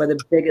with some of the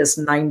biggest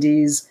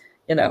 90s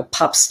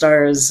pop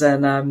stars,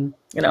 and,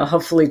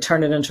 hopefully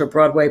turn it into a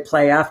Broadway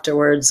play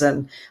afterwards.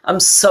 And I'm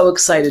so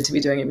excited to be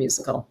doing a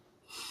musical.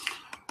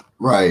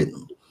 Right.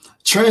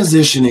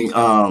 Transitioning,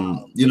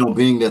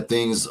 being that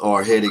things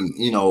are heading,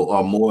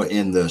 are more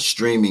in the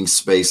streaming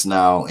space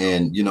now,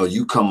 and,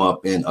 you come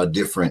up in a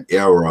different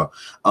era.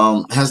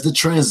 Has the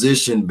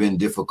transition been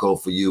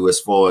difficult for you as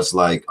far as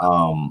like,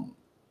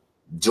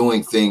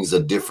 doing things a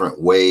different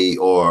way,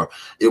 or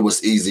it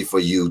was easy for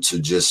you to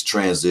just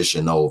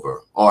transition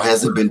over? Or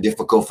has it been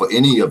difficult for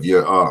any of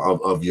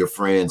your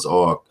friends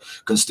or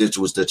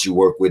constituents that you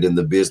work with in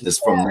the business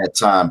from that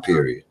time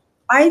period?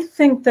 I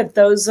think that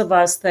those of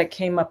us that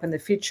came up in the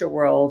feature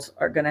world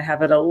are going to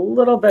have it a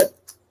little bit.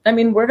 I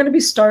mean, we're going to be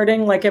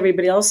starting like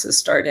everybody else is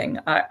starting.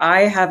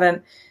 I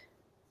haven't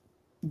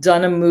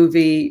done a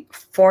movie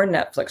for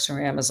Netflix or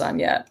Amazon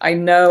yet. I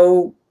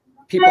know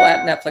people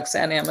at Netflix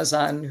and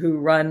Amazon who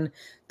run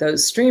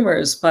those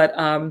streamers, but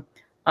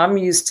I'm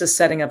used to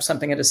setting up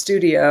something at a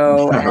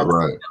studio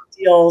and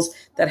deals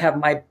that have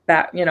my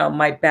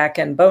back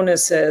end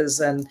bonuses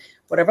and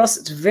whatever else.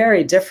 It's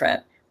very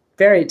different,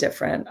 very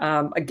different.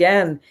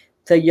 Again,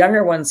 the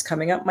younger ones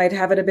coming up might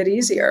have it a bit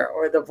easier,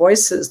 or the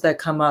voices that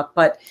come up.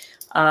 But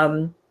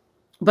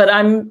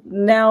I'm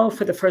now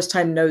for the first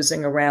time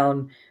nosing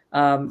around,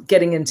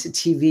 getting into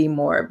TV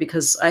more,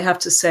 because I have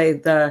to say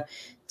the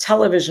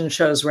television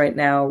shows right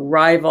now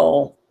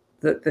rival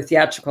the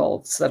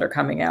theatricals that are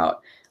coming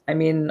out. I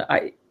mean,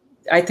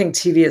 I think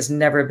TV has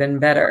never been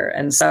better.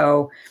 And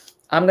so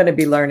I'm going to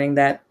be learning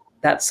that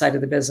side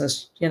of the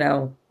business,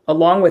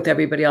 along with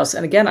everybody else.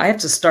 And again, I have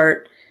to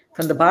start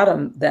from the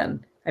bottom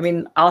then. I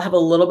mean, I'll have a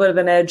little bit of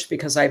an edge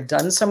because I've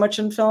done so much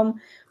in film,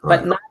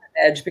 but not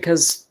an edge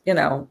because,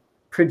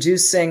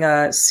 producing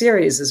a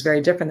series is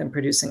very different than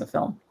producing a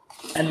film.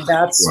 And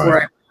that's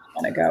where I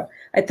want to go.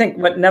 I think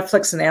what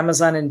Netflix and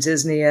Amazon and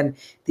Disney and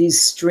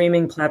these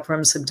streaming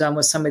platforms have done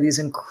with some of these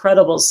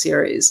incredible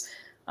series,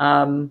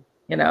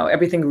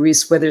 everything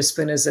Reese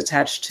Witherspoon is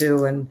attached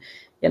to, and,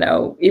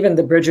 even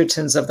the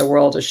Bridgertons of the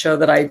world, a show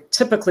that I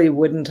typically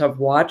wouldn't have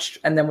watched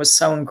and then was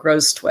so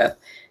engrossed with,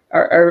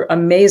 are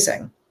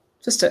amazing.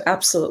 Just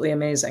absolutely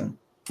amazing.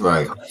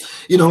 Right.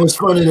 It's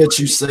funny that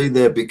you say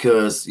that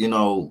because,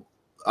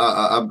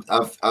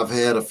 I've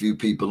had a few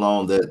people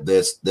on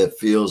that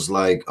feels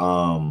like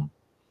the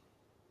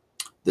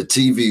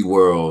TV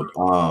world,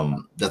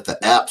 that the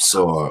apps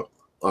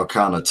are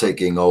kind of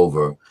taking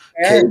over.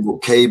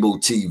 Cable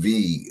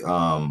TV,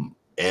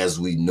 as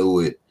we knew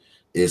it,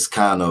 is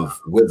kind of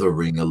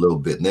withering a little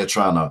bit, and they're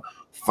trying to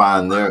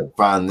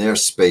find their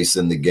space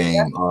in the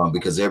game,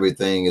 because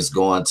everything is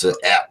going to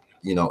app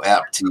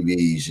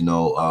TVs,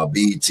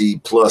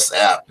 BET Plus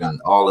app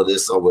and all of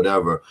this or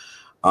whatever.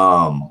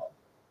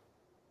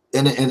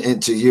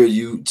 And to hear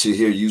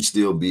you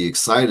still be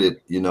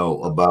excited,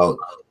 about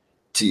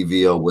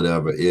TV or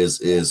whatever is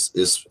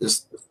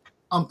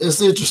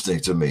it's interesting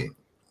to me.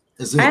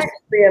 I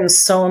actually am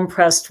so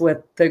impressed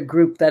with the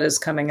group that is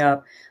coming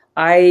up.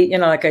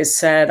 Like I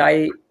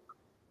said,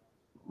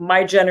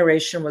 my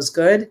generation was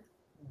good.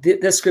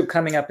 This group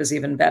coming up is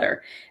even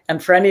better.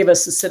 And for any of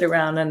us to sit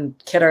around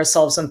and kid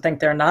ourselves and think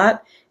they're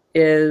not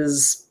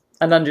is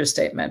an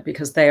understatement,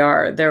 because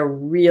they're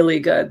really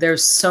good.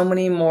 There's so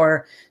many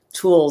more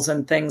tools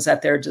and things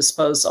at their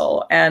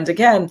disposal. And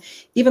again,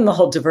 even the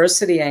whole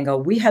diversity angle,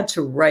 we had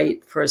to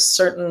write for a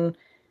certain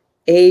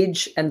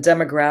age and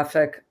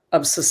demographic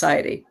of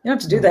society. You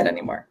don't have to do that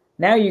anymore.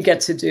 Now you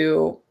get to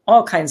do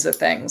all kinds of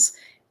things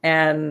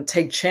and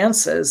take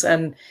chances,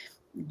 and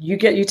you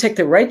take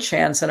the right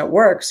chance and it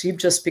works. You've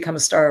just become a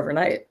star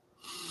overnight.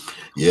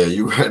 Yeah,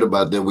 you're right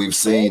about that. We've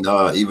seen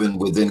even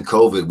within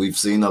COVID, we've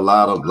seen a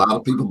lot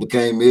of people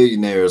became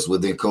millionaires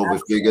within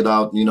COVID, figured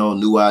out,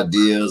 new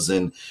ideas,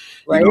 and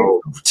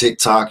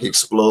TikTok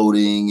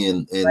exploding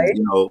and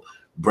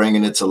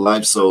bringing it to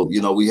life. So,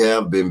 we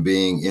have been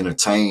being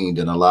entertained,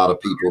 and a lot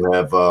of people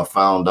have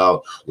found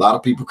out. A lot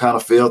of people kind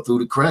of fell through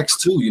the cracks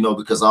too,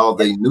 because all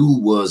they knew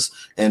was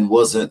and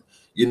wasn't,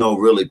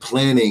 really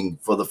planning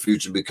for the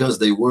future, because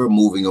they were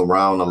moving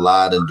around a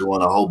lot and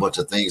doing a whole bunch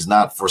of things,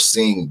 not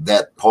foreseeing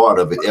that part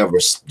of it ever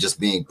just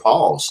being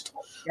paused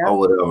or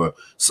whatever.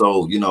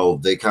 So,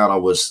 they kind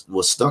of was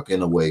stuck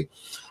in a way.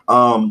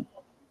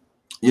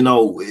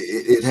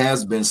 It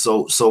has been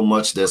so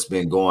much that's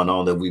been going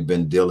on that we've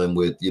been dealing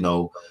with,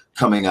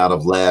 coming out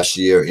of last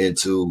year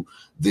into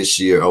this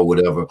year or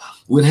whatever,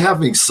 with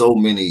having so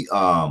many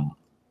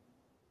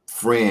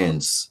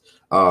friends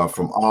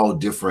from all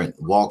different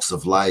walks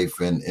of life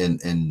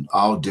and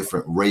all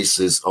different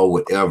races or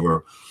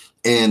whatever,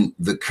 and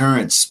the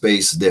current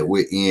space that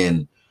we're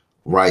in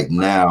right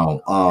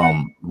now,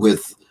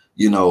 with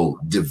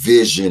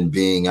division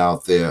being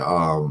out there,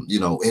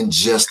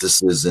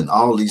 injustices and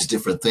all these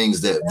different things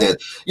that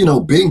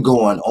been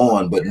going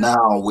on, but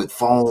now with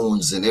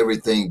phones and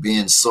everything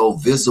being so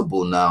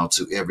visible now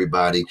to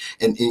everybody,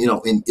 and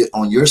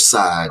on your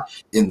side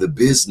in the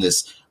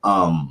business,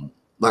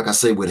 like I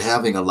say, with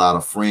having a lot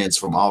of friends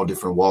from all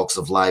different walks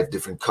of life,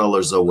 different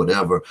colors or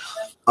whatever,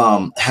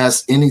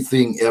 has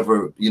anything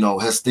ever,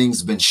 has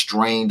things been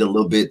strained a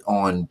little bit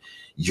on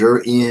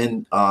your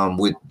end,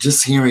 with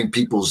just hearing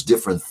people's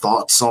different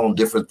thoughts on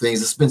different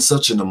things? It's been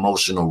such an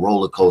emotional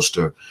roller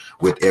coaster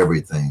with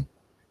everything.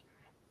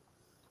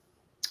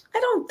 I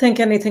don't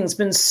think anything's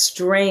been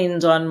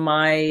strained on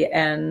my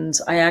end.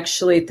 I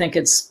actually think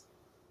it's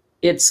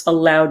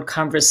allowed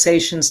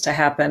conversations to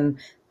happen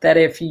that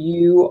if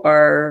you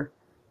are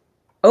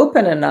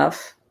open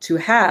enough to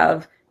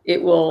have,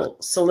 it will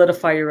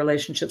solidify your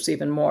relationships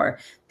even more.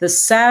 The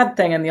sad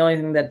thing, and the only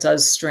thing that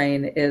does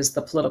strain, is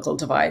the political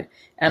divide.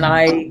 And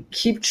I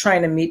keep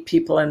trying to meet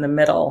people in the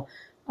middle,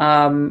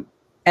 and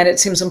it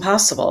seems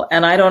impossible.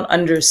 And I don't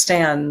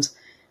understand.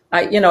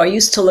 I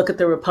used to look at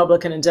the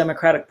Republican and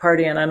Democratic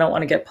Party, and I don't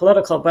want to get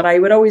political, but I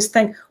would always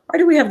think, why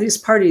do we have these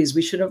parties?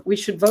 We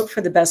should vote for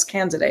the best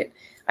candidate.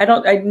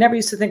 I never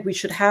used to think we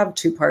should have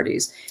two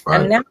parties. Right.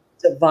 And now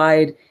the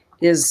divide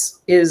is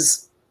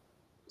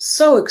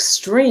so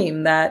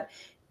extreme that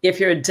if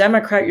you're a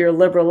Democrat, you're a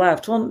liberal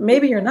left. Well,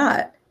 maybe you're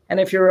not. And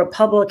if you're a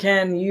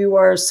Republican, you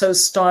are so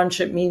staunch,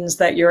 it means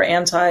that you're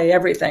anti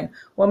everything.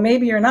 Well,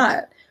 maybe you're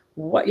not.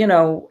 What, you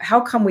know,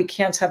 how come we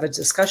can't have a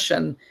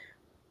discussion?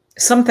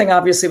 Something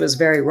obviously was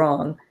very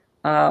wrong.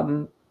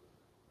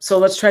 So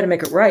let's try to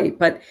make it right.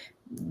 But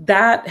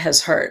that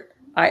has hurt.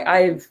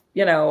 I've,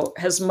 you know,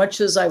 as much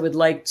as I would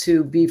like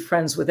to be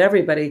friends with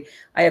everybody,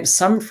 I have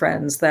some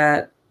friends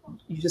that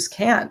you just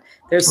can't.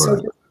 They're so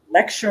good at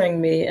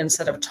lecturing me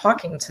instead of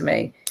talking to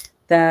me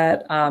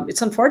that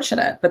it's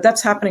unfortunate, but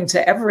that's happening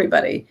to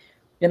everybody.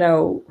 You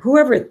know,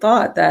 whoever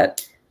thought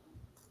that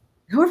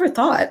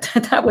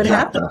would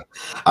happen?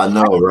 I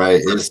know,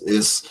 right?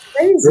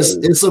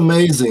 It's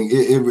amazing.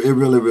 It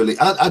really, really.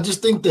 I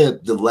just think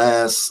that the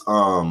last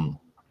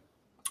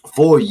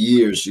 4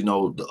 years, you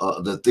know,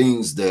 the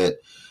things that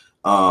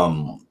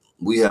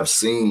we have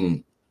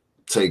seen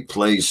take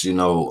place, you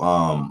know,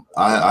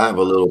 I have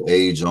a little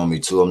age on me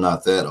too. I'm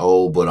not that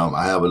old, but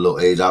I have a little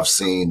age. I've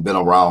been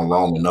around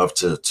long enough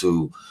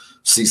to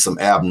see some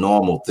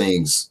abnormal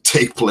things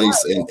take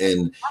place,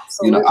 and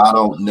you know, I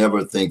don't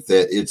never think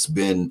that it's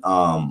been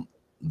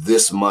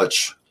this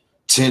much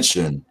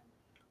tension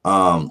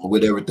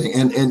with everything.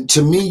 And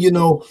to me, you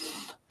know,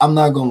 I'm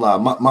not gonna lie,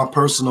 my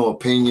personal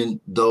opinion,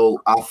 though,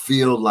 I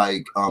feel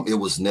like it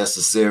was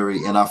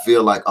necessary, and I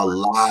feel like a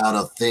lot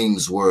of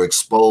things were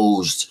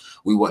exposed.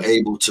 We were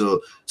able to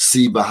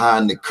see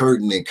behind the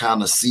curtain and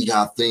kind of see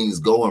how things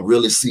go and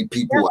really see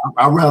people.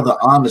 I rather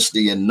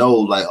honesty and know,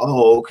 like,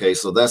 oh, okay,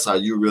 so that's how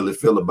you really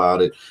feel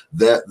about it.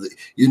 That,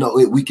 you know,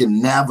 we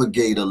can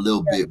navigate a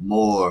little bit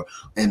more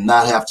and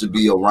not have to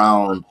be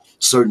around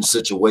certain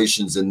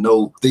situations and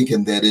know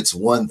thinking that it's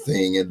one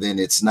thing and then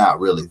it's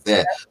not really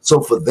that. So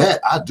for that,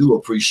 I do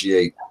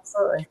appreciate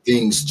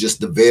things,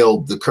 just the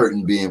veil, the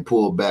curtain being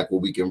pulled back,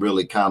 where we can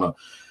really kind of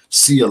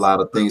see a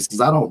lot of things,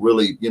 because I don't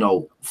really, you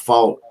know,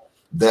 fault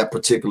that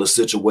particular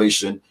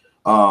situation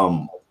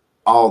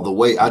all the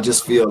way. I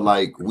just feel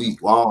like we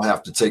all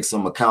have to take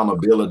some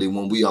accountability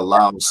when we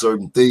allow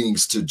certain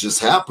things to just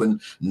happen,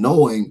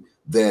 knowing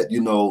that, you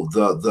know,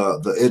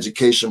 the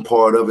education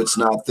part of it's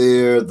not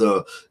there.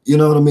 You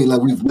know what I mean?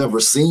 Like, we've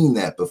never seen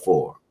that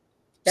before.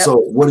 Yep. So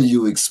what do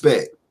you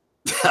expect?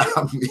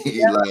 I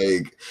mean,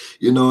 like,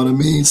 you know what I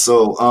mean?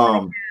 So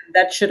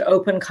that should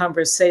open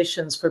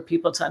conversations for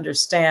people to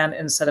understand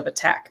instead of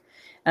attack.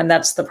 And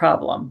that's the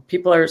problem.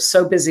 People are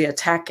so busy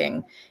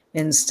attacking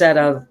instead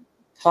of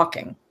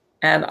talking.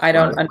 And I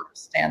don't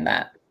understand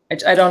that.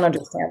 I don't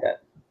understand it.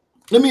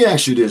 Let me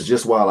ask you this,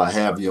 just while I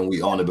have you and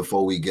we on it,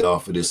 before we get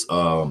off of this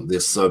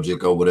this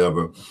subject or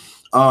whatever.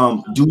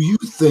 Do you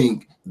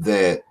think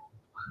that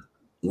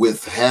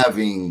with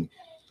having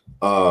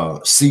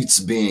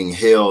seats being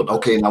held,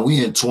 okay, now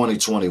we in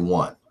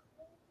 2021,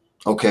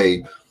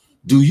 okay,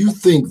 do you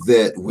think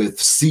that with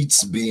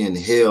seats being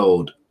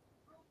held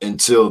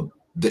until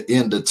the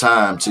end of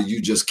time, till you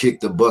just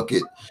kick the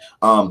bucket,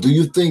 do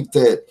you think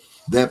that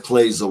that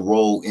plays a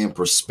role in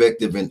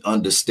perspective and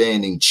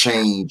understanding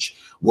change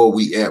where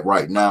we at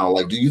right now?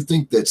 Like, do you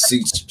think that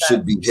seats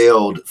should be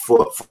held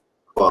for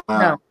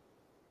no,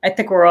 I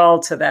think we're all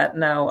to that.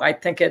 No, I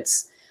think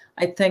it's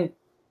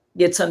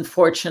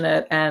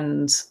unfortunate,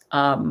 and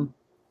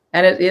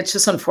it's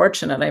just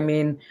unfortunate. I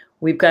mean,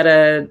 we've got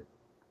to,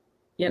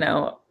 you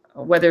know,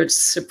 whether it's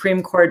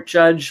Supreme Court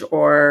judge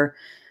or,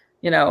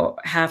 you know,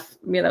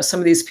 some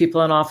of these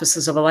people in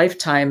offices of a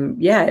lifetime.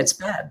 Yeah, it's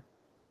bad.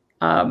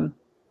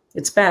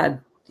 It's bad.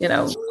 You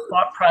know,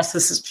 thought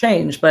processes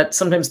change, but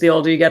sometimes the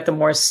older you get, the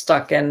more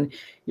stuck in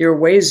your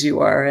ways you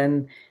are.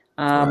 And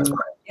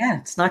yeah,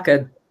 it's not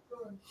good.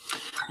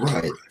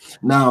 Right.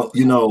 Now,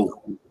 you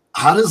know,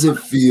 how does it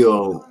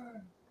feel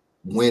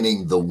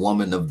winning the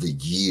Woman of the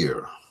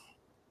Year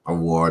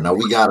award? Now,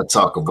 we got to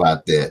talk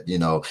about that, you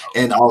know,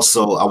 and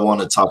also I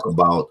want to talk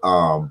about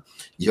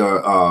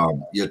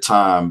your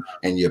time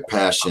and your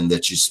passion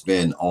that you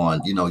spend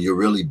on, you know, you're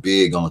really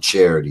big on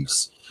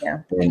charities. Yeah.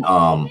 And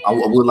I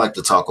would like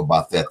to talk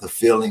about that, the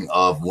feeling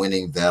of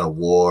winning that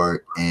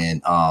award,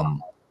 and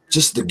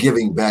just the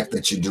giving back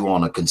that you do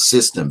on a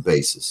consistent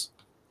basis.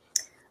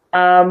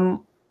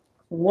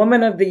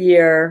 Woman of the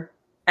Year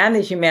and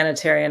the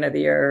Humanitarian of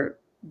the Year,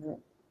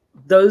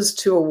 those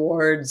two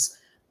awards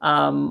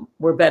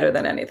were better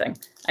than anything.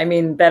 I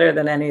mean, better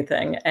than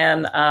anything.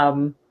 And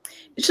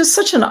it's just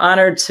such an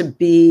honor to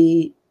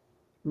be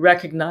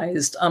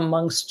recognized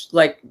amongst,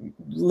 like,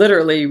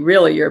 literally,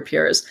 really your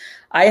peers.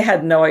 I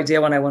had no idea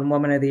when I won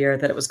Woman of the Year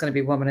that it was going to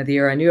be Woman of the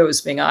Year. I knew it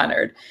was being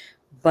honored,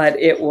 but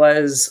it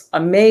was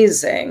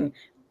amazing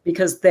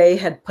because they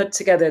had put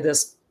together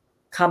this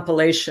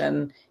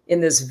compilation in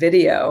this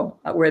video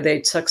where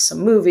they took some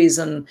movies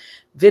and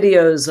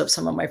videos of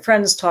some of my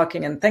friends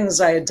talking and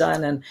things I had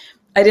done. And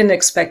I didn't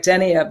expect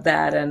any of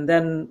that. And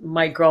then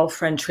my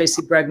girlfriend,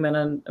 Tracy Bregman,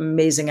 an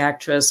amazing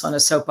actress on a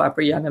soap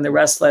opera, Young and the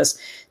Restless,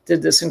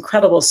 did this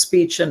incredible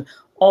speech, and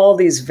all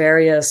these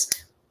various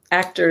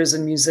actors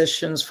and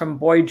musicians, from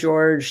Boy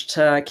George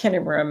to, I can't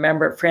even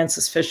remember,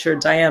 Francis Fisher,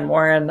 Diane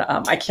Warren,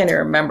 I can't even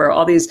remember,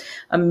 all these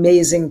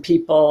amazing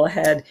people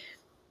had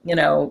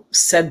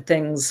said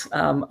things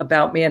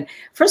about me. And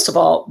first of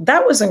all,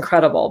 that was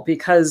incredible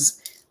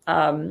because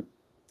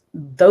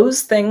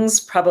those things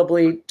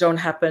probably don't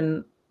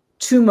happen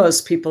to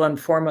most people and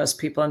for most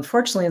people,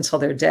 unfortunately, until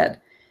they're dead.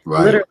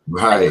 Right. Literally,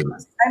 Right.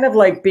 it's kind of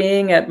like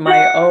being at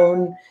my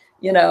own,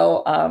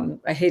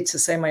 I hate to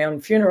say my own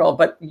funeral,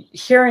 but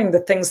hearing the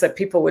things that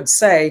people would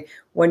say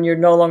when you're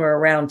no longer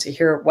around to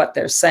hear what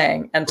they're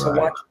saying and to watch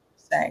what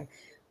they're saying.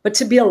 But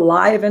to be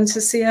alive and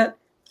to see it,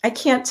 I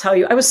can't tell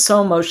you. I was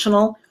so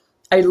emotional.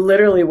 I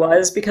literally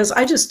was, because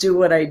I just do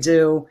what I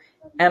do.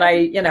 And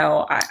I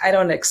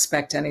don't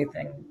expect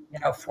anything,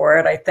 for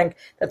it. I think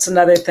that's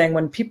another thing.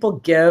 When people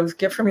give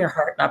from your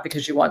heart, not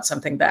because you want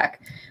something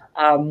back.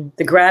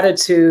 The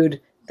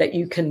gratitude that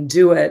you can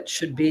do it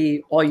should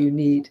be all you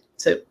need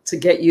to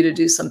get you to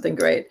do something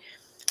great.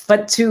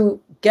 But to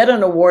get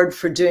an award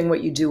for doing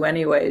what you do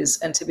anyways,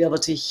 and to be able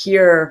to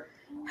hear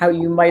how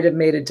you might have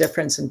made a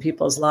difference in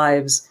people's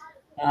lives,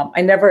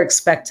 I never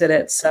expected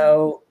it.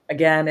 So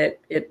again,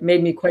 it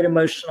made me quite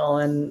emotional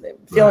and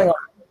feeling like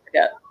I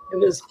forget. It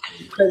was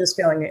the greatest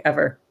feeling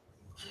ever.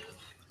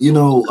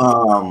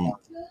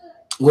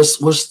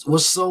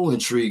 What's so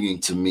intriguing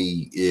to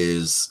me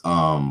is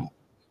the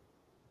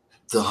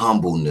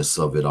humbleness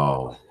of it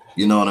all.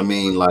 You know what I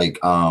mean? Like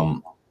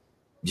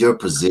your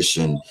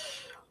position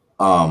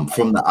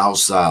from the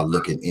outside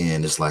looking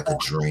in is like a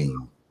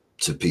dream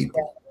to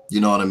people. You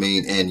know what I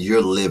mean? And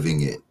you're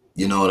living it.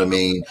 You know what I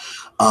mean?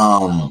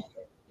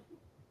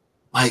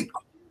 Like,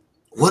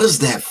 what does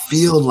that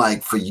feel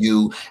like for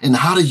you? And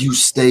how do you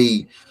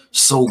stay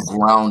so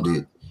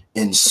grounded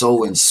and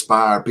so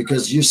inspired?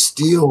 Because you're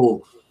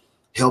still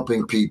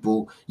helping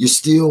people. You're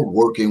still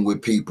working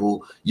with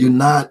people. You're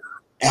not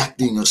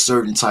acting a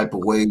certain type of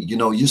way.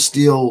 You're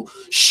still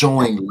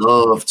showing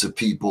love to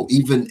people,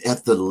 even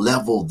at the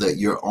level that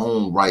you're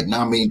on right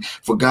now. I mean,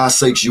 for God's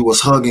sakes, you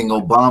was hugging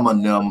Obama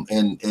and them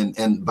and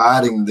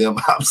inviting them.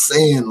 I'm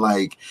saying,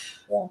 like,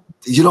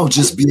 you don't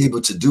just be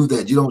able to do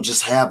that. You don't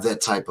just have that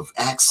type of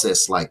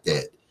access like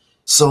that.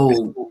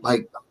 So,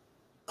 like,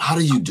 how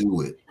do you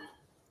do it?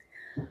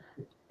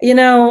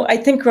 I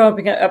think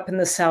growing up in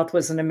the South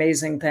was an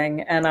amazing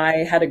thing. And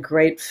I had a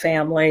great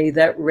family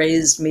that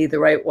raised me the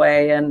right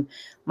way. And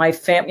my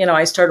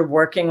I started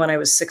working when I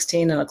was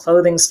 16 in a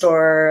clothing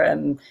store.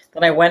 And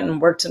then I went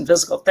and worked in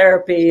physical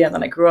therapy. And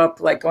then I grew up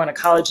like going to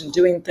college and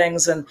doing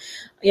things. And,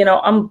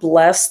 I'm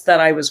blessed that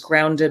I was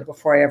grounded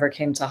before I ever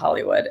came to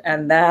Hollywood.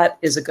 And that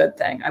is a good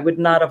thing. I would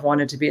not have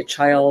wanted to be a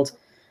child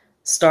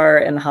star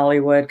in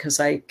Hollywood, because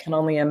I can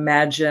only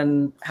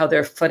imagine how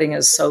their footing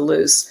is so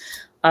loose.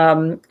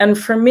 And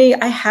for me,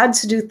 I had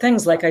to do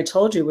things like I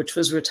told you, which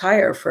was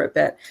retire for a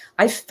bit.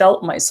 I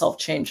felt myself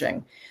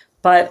changing,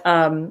 but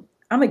I'm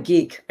a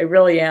geek. I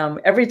really am.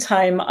 Every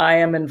time I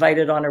am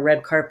invited on a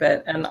red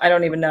carpet, and I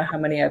don't even know how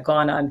many I've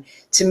gone on,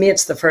 to me,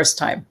 it's the first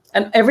time.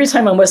 And every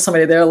time I'm with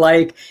somebody, they're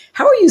like,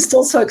 how are you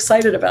still so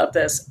excited about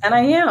this? And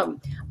I am.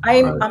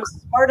 I'm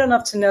smart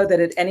enough to know that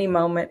at any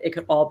moment it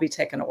could all be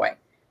taken away.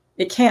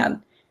 It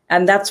can.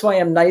 And that's why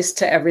I'm nice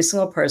to every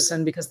single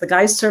person, because the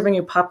guy serving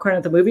you popcorn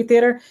at the movie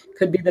theater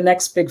could be the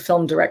next big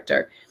film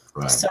director.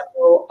 Right. So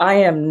I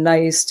am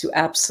nice to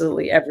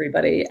absolutely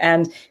everybody.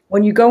 And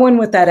when you go in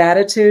with that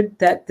attitude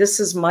that this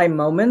is my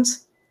moment,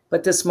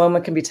 but this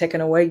moment can be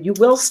taken away, you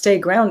will stay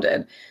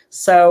grounded.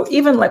 So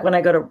even like when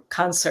I go to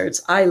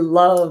concerts, I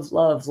love,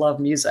 love, love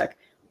music.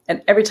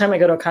 And every time I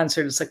go to a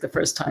concert, it's like the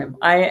first time.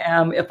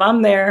 If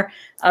I'm there,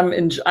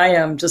 I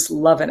am just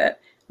loving it.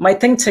 My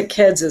thing to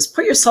kids is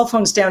put your cell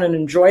phones down and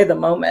enjoy the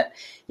moment.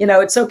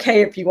 It's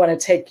okay if you want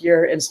to take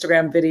your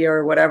Instagram video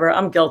or whatever.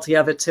 I'm guilty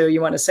of it too. You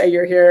want to say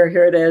you're here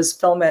it is,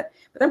 film it,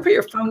 but then put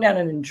your phone down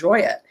and enjoy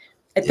it.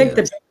 I think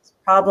the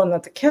biggest problem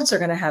that the kids are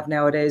going to have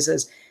nowadays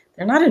is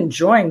they're not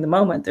enjoying the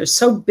moment. They're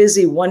so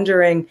busy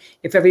wondering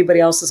if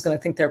everybody else is going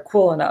to think they're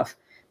cool enough,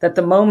 that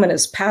the moment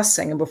is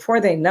passing. And before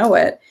they know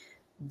it,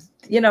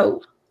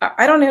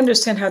 I don't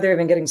understand how they're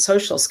even getting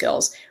social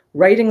skills.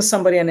 Writing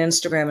somebody on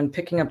Instagram and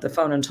picking up the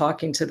phone and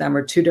talking to them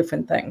are two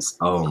different things.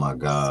 Oh my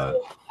God.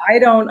 So I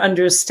don't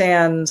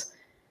understand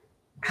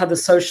how the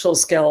social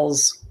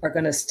skills are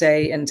going to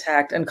stay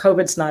intact, and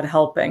COVID's not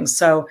helping.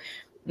 So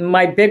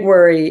my big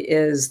worry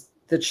is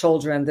the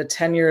children, the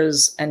 10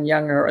 years and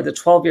younger, or the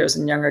 12 years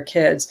and younger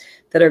kids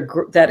that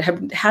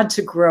have had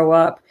to grow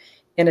up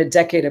in a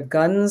decade of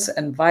guns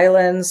and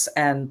violence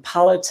and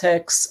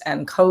politics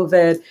and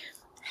COVID.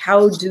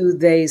 How do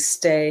they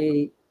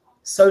stay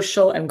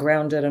social and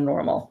grounded and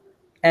normal?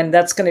 And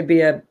that's going to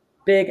be a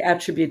big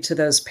attribute to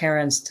those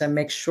parents, to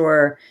make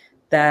sure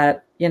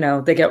that,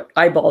 they get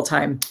eyeball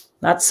time,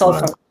 not cell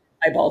phone,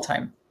 eyeball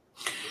time.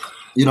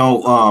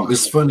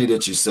 It's funny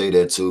that you say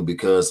that too,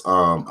 because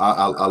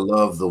I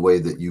love the way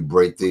that you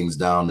break things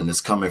down, and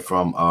it's coming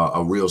from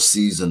a real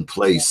seasoned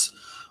place.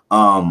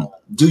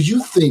 Do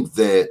you think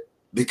that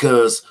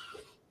because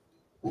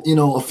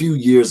a few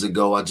years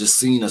ago, I just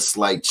seen a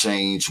slight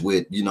change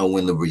with,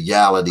 when the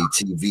reality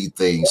TV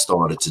thing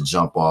started to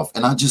jump off.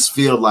 And I just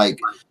feel like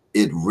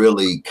it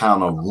really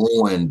kind of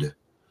ruined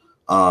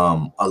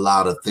a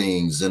lot of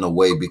things in a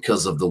way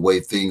because of the way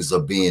things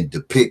are being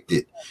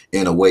depicted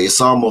in a way. It's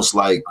almost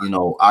like, you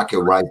know, I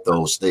could write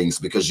those things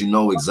because you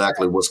know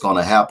exactly what's going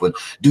to happen.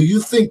 Do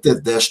you think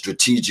that they're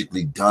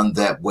strategically done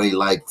that way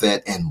like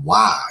that? And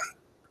why?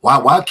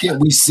 Why can't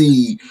we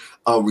see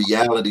a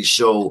reality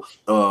show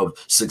of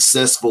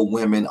successful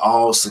women,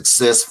 all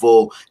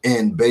successful,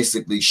 and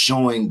basically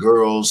showing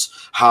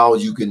girls how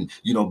you can,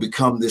 you know,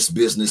 become this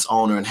business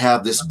owner and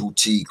have this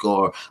boutique,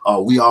 or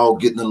we all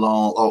getting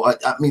along? Or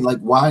I mean, like,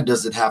 why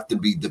does it have to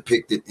be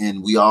depicted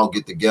and we all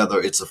get together?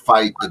 It's a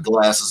fight, the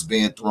glass is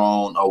being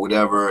thrown or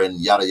whatever,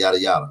 and yada, yada,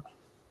 yada.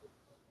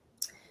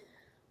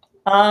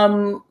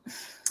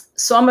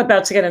 So I'm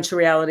about to get into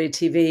reality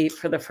TV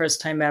for the first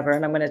time ever,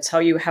 and I'm going to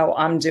tell you how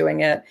I'm doing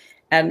it,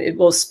 and it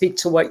will speak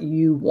to what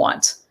you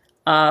want.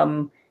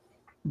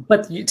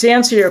 But to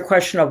answer your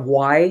question of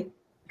why,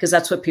 because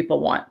that's what people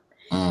want.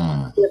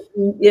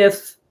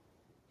 If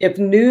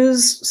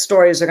news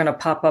stories are going to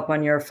pop up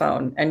on your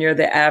phone and you're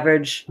the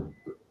average,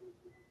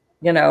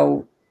 you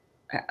know,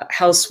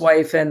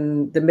 housewife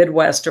in the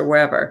Midwest or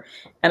wherever,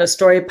 and a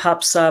story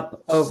pops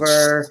up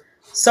over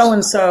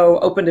so-and-so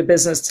opened a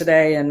business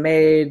today and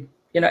made,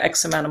 you know,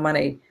 X amount of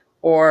money,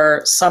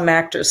 or some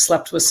actor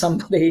slept with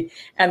somebody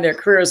and their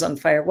career is on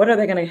fire, what are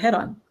they going to hit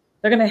on?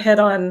 They're going to hit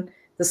on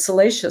the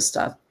salacious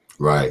stuff.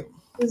 Right.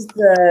 This is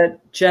the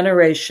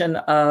generation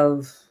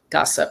of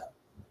gossip.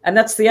 And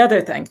that's the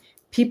other thing.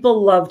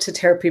 People love to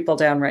tear people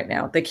down right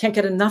now. They can't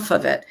get enough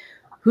of it.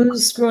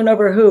 Who's screwing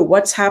over who?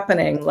 What's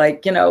happening?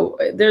 Like, you know,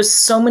 there's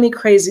so many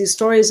crazy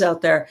stories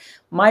out there.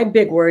 My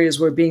big worry is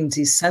we're being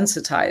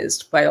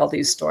desensitized by all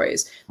these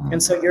stories.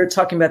 And so you're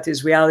talking about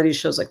these reality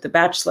shows like The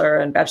Bachelor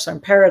and Bachelor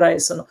in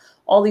Paradise and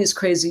all these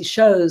crazy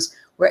shows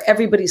where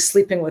everybody's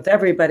sleeping with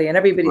everybody and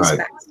everybody's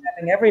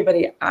backstabbing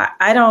everybody.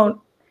 I don't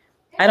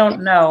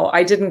know.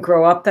 I didn't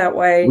grow up that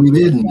way. We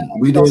didn't.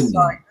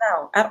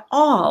 No, at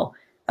all.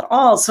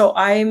 So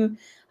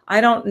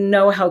I don't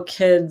know how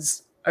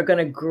kids are going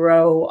to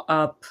grow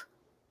up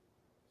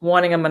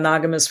wanting a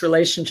monogamous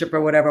relationship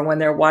or whatever when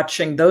they're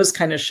watching those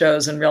kind of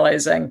shows and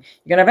realizing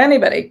you can have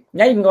anybody.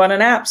 Yeah, you can go on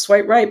an app,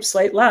 swipe right,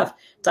 swipe left,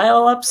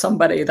 dial up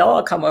somebody. They'll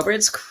all come over.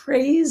 It's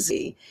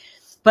crazy.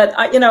 But,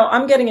 you know,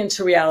 I'm getting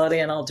into reality,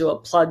 and I'll do a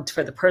plug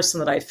for the person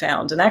that I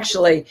found. And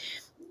actually,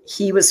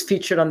 he was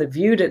featured on The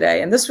View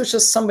today. And this was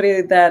just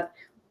somebody that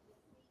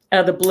out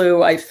of the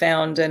blue I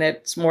found, and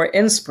it's more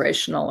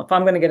inspirational. If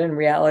I'm going to get in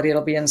reality,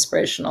 it'll be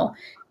inspirational.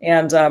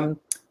 And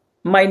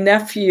my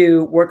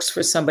nephew works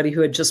for somebody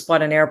who had just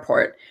bought an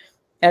airport,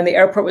 and the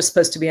airport was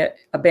supposed to be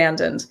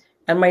abandoned.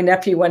 And my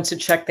nephew went to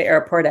check the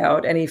airport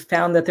out, and he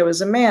found that there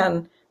was a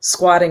man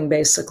squatting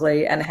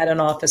basically and had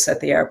an office at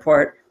the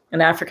airport,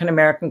 an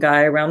African-American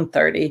guy around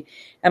 30.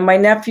 And my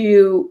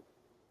nephew,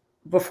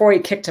 before he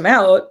kicked him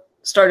out,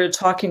 started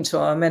talking to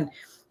him, and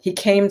he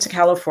came to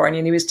California,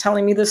 and he was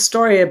telling me this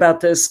story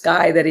about this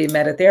guy that he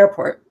met at the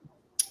airport.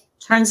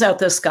 Turns out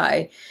this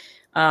guy,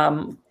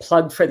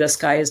 plug for this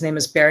guy, his name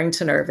is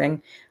Barrington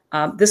Irving.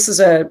 This is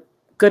a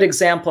good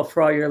example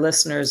for all your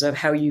listeners of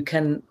how you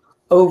can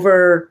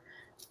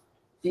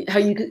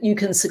you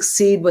can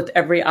succeed with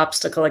every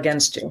obstacle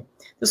against you.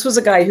 This was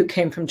a guy who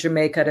came from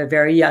Jamaica at a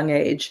very young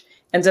age,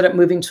 ended up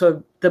moving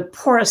to the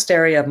poorest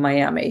area of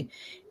Miami,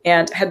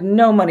 and had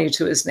no money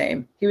to his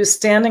name. He was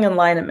standing in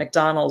line at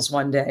McDonald's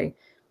one day,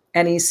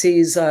 and he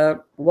sees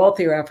a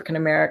wealthier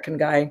African-American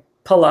guy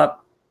pull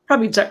up,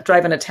 probably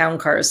driving a town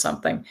car or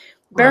something.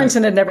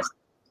 Barrington had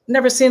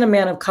never seen a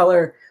man of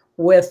color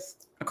with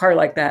a car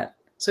like that.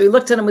 So he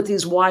looked at him with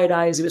these wide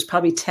eyes. He was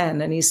probably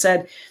 10. And he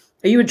said,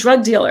 "Are you a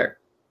drug dealer?"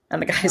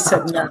 And the guy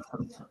said, "No."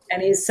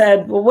 And he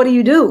said, "Well, what do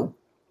you do?"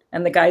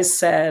 And the guy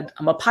said,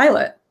 "I'm a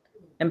pilot."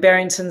 And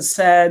Barrington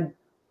said,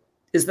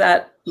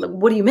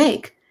 "What do you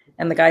make?"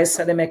 And the guy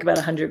said, "I make about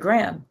 100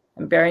 grand.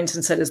 And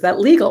Barrington said, "Is that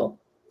legal?"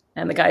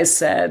 And the guy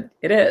said,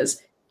 "It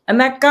is." And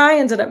that guy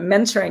ended up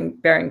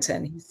mentoring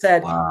Barrington. He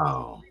said,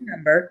 "Wow,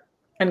 remember,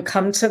 and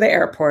come to the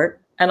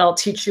airport, and I'll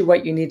teach you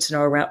what you need to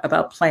know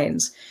about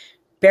planes."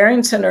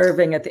 Barrington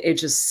Irving, at the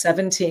age of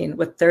 17,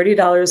 with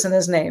 $30 in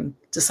his name,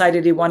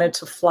 decided he wanted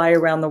to fly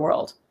around the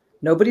world.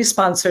 Nobody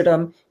sponsored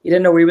him. He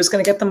didn't know where he was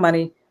going to get the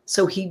money.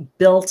 So he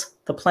built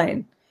the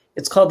plane.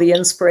 It's called the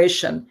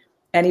Inspiration.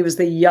 And he was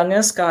the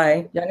youngest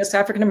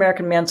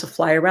African-American man to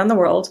fly around the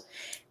world.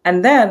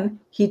 And then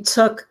he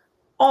took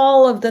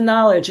all of the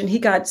knowledge, and he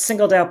got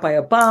singled out by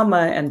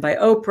Obama and by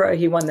Oprah.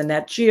 He won the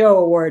Nat Geo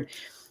Award.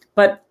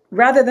 But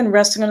rather than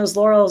resting on his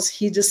laurels,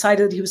 he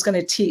decided he was going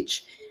to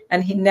teach.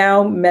 And he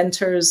now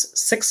mentors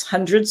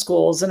 600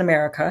 schools in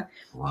America.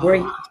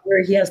 Wow.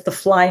 where he has the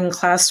flying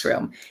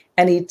classroom.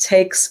 And he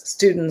takes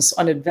students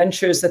on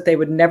adventures that they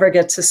would never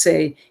get to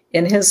see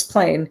in his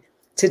plane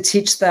to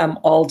teach them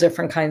all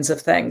different kinds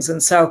of things.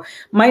 And so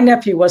my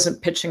nephew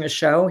wasn't pitching a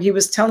show. He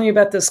was telling me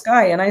about this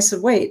guy. And I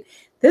said, wait,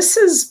 this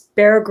is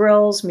Bear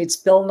Grylls meets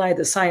Bill Nye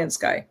the Science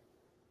Guy.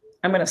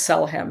 I'm going to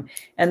sell him.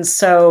 And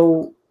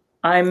so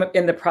I'm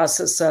in the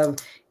process of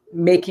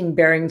making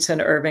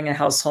Barrington Irving a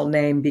household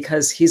name,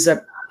 because he's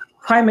a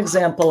prime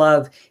example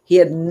of he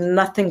had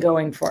nothing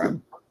going for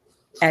him.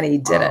 and he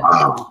did it.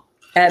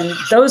 And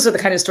those are the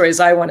kind of stories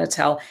I want to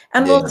tell.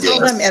 And we'll tell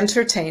them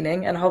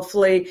entertaining, and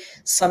hopefully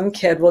some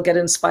kid will get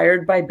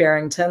inspired by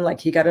Barrington, like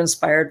he got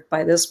inspired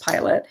by this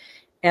pilot,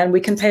 and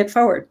we can pay it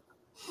forward.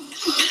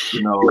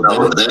 You know,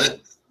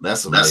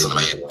 that's amazing.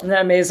 Isn't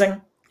that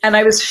amazing? And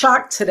I was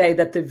shocked today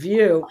that The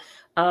View,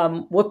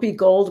 Whoopi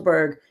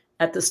Goldberg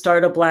at the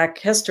start of Black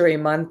History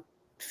Month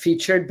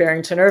featured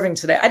Barrington Irving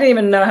today. I didn't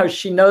even know how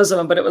she knows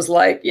him, but it was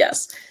like,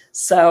 yes.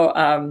 So,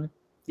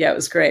 yeah, it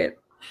was great.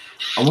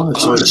 I want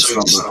to show you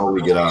something before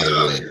we get out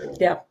of here.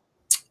 Yeah.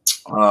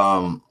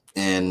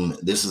 And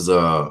this is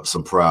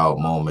some proud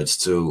moments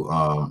too.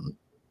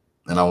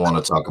 And I want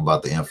to talk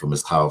about the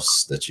infamous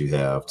house that you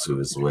have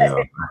too as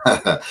well.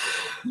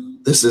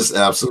 This is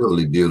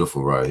absolutely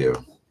beautiful right here.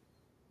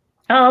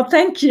 Oh,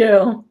 thank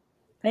you.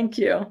 Thank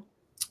you.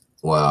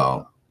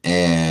 Wow.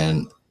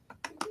 And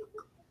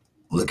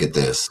look at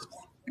this.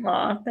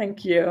 Oh,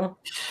 thank you.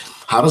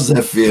 How does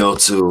that feel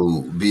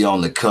to be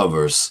on the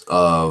covers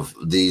of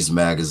these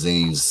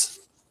magazines?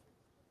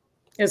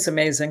 It's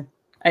amazing.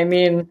 I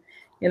mean,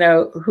 you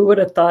know, who would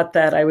have thought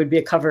that I would be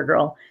a cover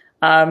girl?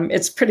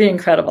 It's pretty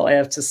incredible, I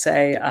have to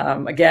say.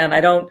 Again,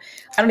 I don't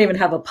even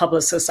have a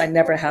publicist. I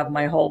never have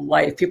my whole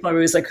life. People are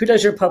always like, who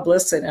does your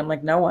publicity? I'm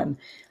like, no one.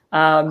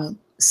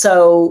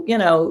 So, you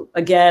know,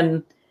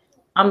 again,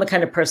 I'm the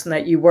kind of person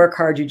that you work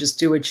hard, you just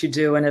do what you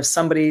do. And if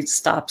somebody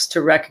stops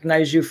to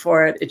recognize you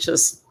for it,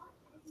 it's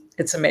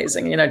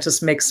amazing. You know, it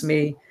just makes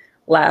me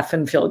laugh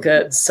and feel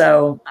good.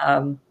 So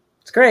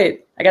it's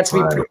great. I got to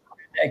be pretty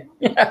today,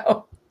 you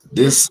know.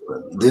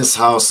 This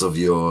house of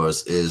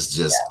yours is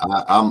just,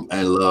 I'm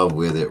in love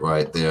with it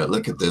right there.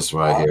 Look at this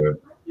right here.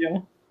 Yeah.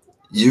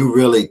 You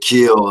really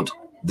killed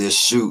this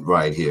shoot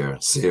right here.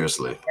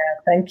 Seriously. Yeah,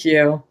 thank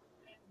you.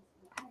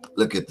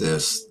 Look at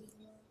this.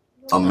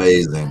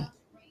 Amazing.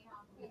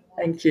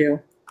 Thank you.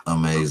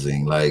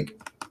 Amazing. Like,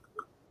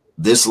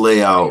 this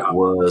layout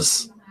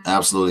was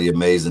absolutely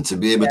amazing to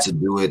be able to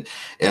do it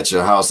at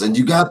your house. And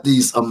you got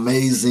these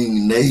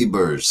amazing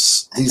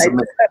neighbors.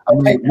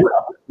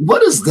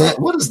 What is that?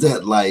 What is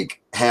that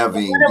like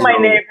having? One of my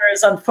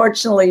neighbors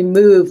unfortunately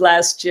moved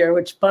last year,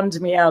 which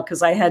bummed me out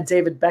because I had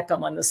David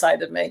Beckham on the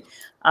side of me.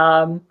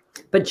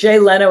 But Jay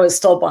Leno is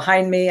still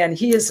behind me, and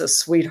he is a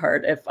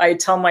sweetheart. If I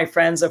tell my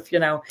friends, if, you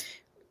know,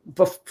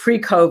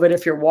 pre-COVID,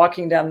 if you're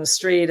walking down the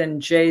street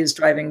and Jay's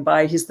driving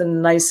by, he's the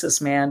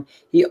nicest man.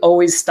 He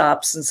always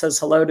stops and says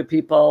hello to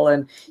people,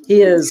 and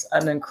he is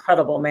an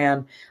incredible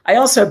man. I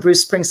also have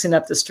Bruce Springsteen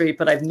up the street,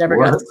 but I've never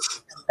got to see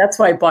him. That's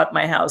why I bought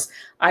my house.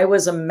 I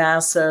was a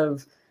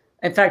massive,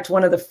 in fact,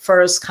 one of the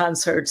first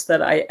concerts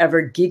that I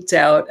ever geeked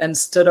out and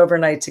stood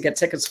overnight to get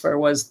tickets for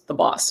was The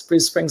Boss,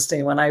 Bruce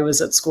Springsteen, when I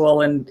was at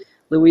school in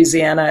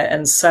Louisiana.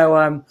 And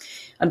so,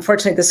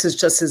 unfortunately, this is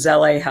just his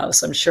LA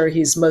house. I'm sure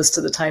he's most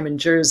of the time in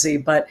Jersey.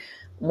 But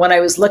when I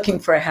was looking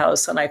for a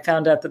house and I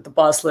found out that The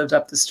Boss lived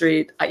up the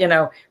street, you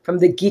know, from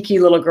the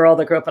geeky little girl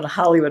that grew up in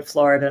Hollywood,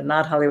 Florida,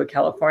 not Hollywood,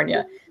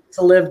 California,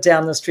 to live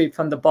down the street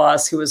from The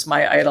Boss, who was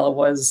my idol,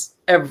 was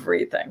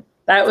everything.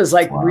 That was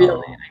like, wow.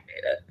 Really, I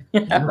made it.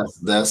 You know?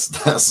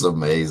 That's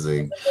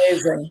amazing.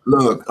 It's amazing.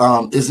 Look,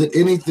 is there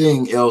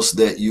anything else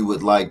that you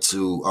would like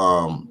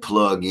to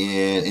plug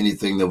in?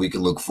 Anything that we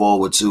can look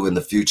forward to in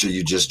the future?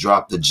 You just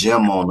dropped a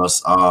gem on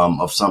us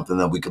of something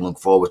that we can look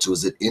forward to.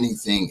 Is it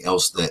anything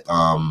else that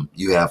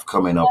you have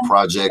coming up?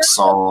 Projects,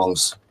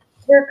 songs?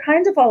 We're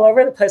kind of all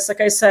over the place.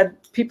 Like I said,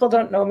 people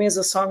don't know me as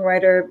a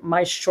songwriter.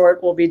 My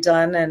short will be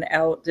done and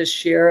out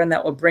this year, and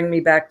that will bring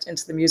me back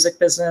into the music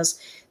business.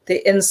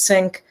 The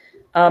NSYNC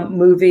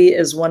movie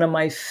is one of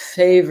my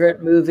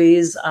favorite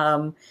movies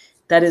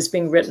that is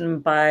being written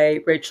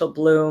by Rachel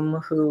Bloom,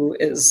 who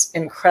is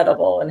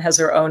incredible and has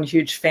her own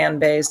huge fan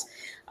base.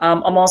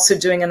 I'm also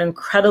doing an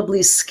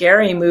incredibly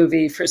scary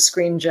movie for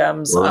Screen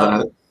Gems.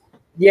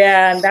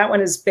 Yeah, and that one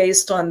is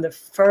based on the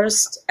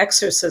first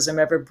exorcism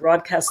ever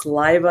broadcast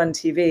live on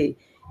TV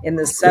in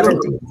the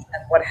 70s and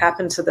what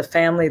happened to the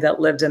family that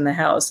lived in the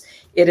house.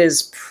 It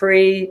is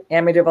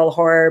pre-Amityville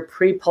Horror,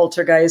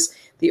 pre-Poltergeist.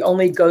 The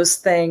only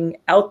ghost thing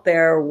out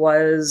there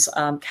was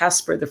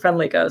Casper, the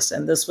friendly ghost,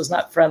 and this was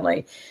not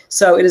friendly.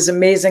 So it is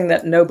amazing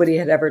that nobody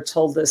had ever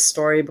told this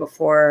story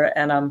before,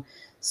 and I'm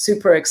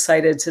super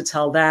excited to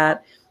tell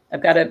that.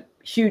 I've got a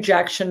huge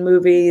action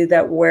movie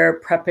that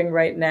we're prepping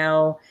right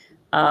now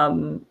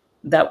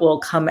that will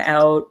come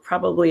out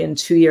probably in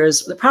 2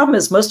 years. The problem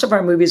is most of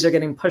our movies are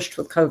getting pushed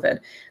with COVID.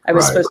 I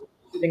was supposed to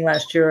be shooting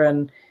last year,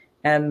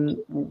 and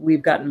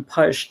we've gotten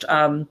pushed.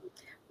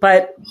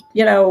 But,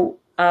 you know,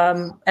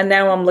 and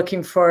now I'm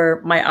looking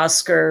for my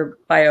Oscar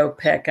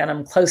biopic, and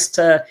I'm close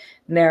to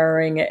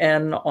narrowing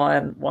in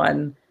on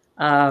one,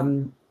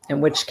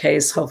 in which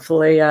case,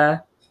 hopefully,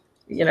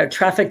 you know,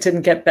 Traffic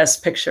didn't get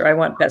Best Picture. I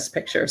want Best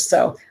Picture.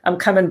 So I'm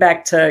coming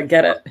back to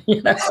get it,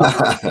 you know.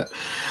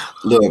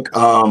 Look,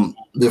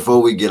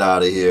 before we get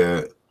out of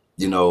here,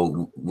 you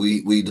know,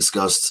 we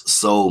discussed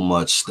so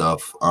much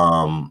stuff.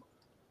 Can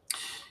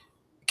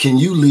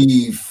you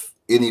leave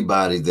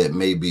anybody that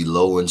may be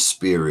low in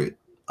spirit,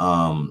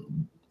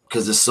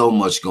 because there's so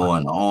much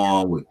going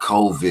on with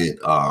COVID,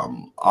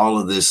 all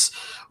of this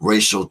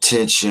racial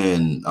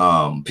tension.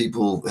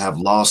 People have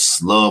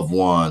lost loved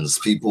ones.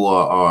 People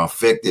are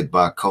affected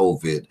by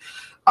COVID,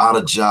 out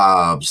of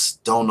jobs,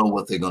 don't know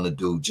what they're going to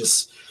do.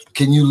 Just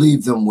can you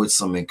leave them with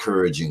some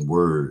encouraging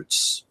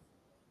words?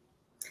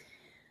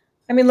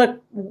 I mean,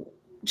 look,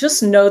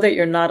 just know that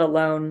you're not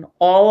alone.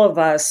 All of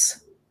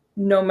us,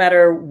 no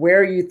matter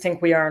where you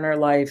think we are in our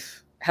life,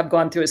 have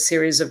gone through a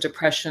series of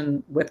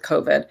depression with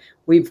COVID.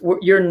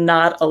 You're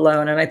not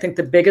alone. And I think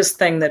the biggest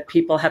thing that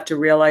people have to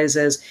realize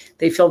is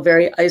they feel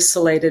very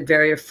isolated,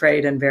 very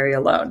afraid, and very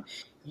alone.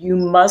 You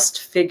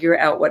must figure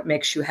out what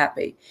makes you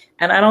happy.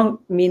 And I don't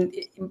mean,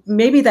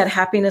 maybe that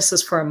happiness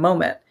is for a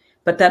moment,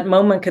 but that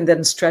moment can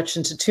then stretch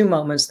into 2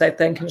 moments, that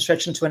then can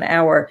stretch into an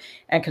hour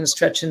and can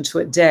stretch into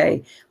a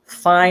day.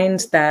 Find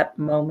that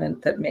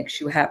moment that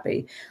makes you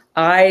happy.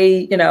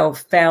 I,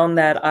 found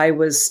that I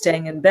was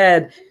staying in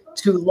bed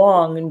too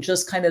long and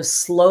just kind of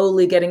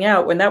slowly getting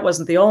out when that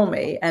wasn't the old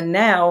me. And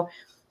now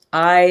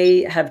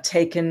I have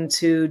taken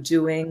to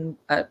doing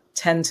a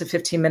 10 to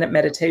 15-minute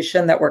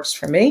meditation that works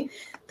for me,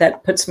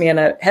 that puts me in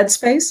a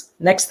headspace.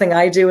 Next thing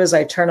I do is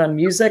I turn on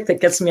music that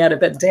gets me out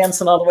of bed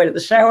dancing all the way to the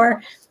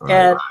shower. Right.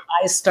 And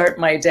I start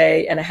my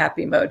day in a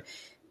happy mode.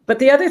 But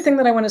the other thing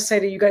that I want to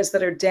say to you guys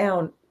that are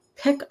down,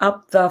 pick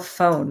up the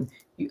phone.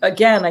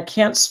 Again, I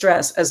can't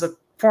stress, as a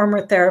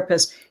former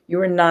therapist,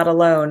 you are not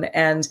alone.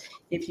 And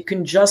if you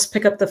can just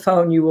pick up the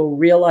phone, you will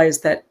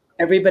realize that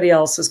everybody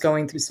else is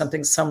going through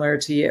something similar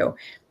to you.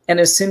 And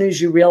as soon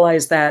as you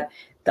realize that,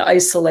 the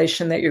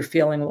isolation that you're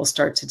feeling will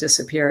start to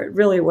disappear. It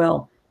really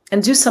will.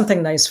 And do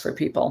something nice for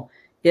people.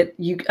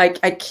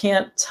 I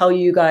can't tell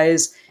you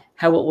guys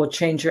how it will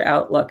change your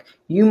outlook.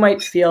 You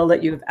might feel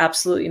that you have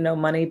absolutely no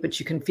money, but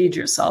you can feed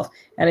yourself.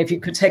 And if you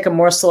could take a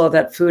morsel of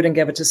that food and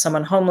give it to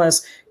someone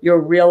homeless, you'll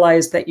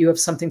realize that you have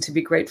something to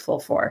be grateful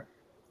for.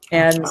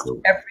 And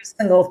every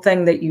single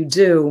thing that you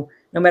do,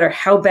 no matter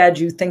how bad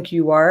you think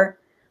you are,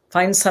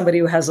 find somebody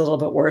who has a little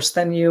bit worse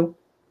than you,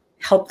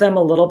 help them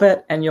a little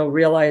bit, and you'll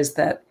realize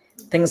that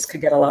things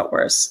could get a lot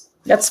worse.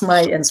 That's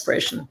my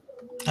inspiration.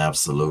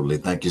 Absolutely.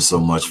 Thank you so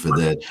much for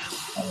that.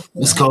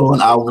 Ms.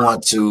 Cowan, I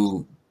want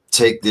to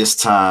take this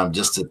time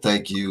just to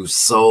thank you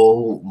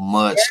so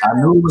much. I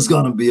knew it was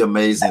going to be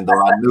amazing,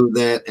 though. I knew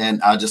that.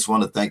 And I just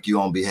want to thank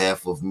you on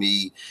behalf of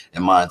me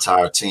and my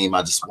entire team.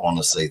 I just want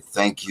to say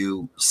thank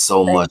you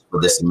so much for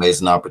this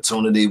amazing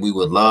opportunity. We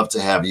would love to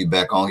have you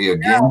back on here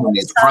again when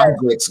these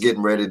projects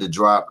getting ready to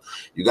drop.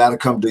 You got to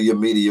come do your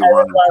media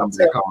run and come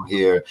back on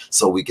here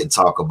so we can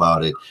talk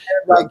about it.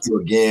 Thank you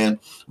again.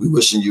 We're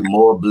wishing you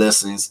more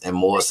blessings and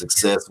more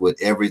success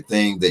with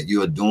everything that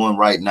you are doing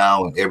right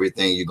now and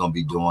everything you're going to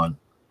be doing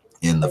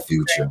in the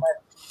future.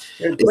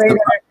 You're great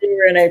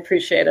interviewer, and I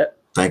appreciate it.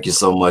 Thank you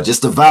so much. It's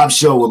the Vibe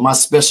Show with my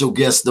special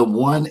guest, the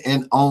one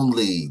and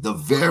only, the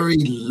very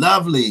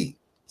lovely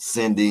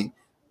Cindy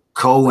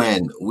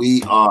Cowan.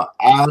 We are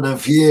out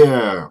of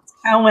here.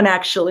 Cowan,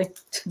 actually.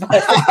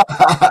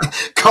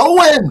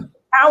 Cowan.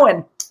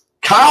 Cowan.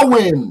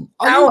 Cowan.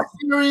 Are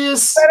you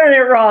serious? I said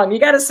it wrong. You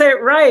got to say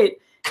it right.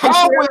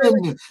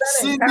 Cowan.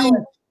 Cindy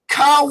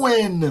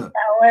Cowan.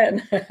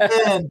 Cowan.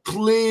 And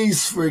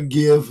please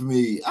forgive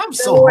me. I'm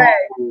so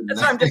hungry.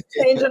 That's why I'm just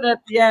changing it at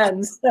the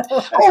end.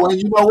 Oh,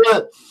 and you know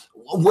what?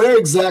 Where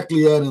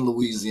exactly at in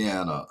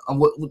Louisiana?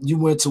 You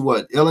went to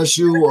what?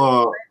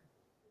 LSU?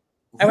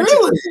 I went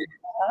really?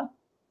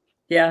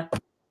 Yeah.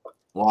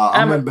 Wow,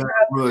 I'm in Baton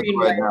Rouge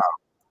right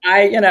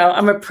now.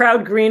 I'm a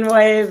proud Green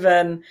Wave,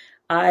 and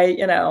I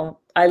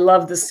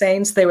love the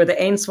Saints. They were the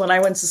Aints when I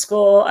went to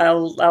school.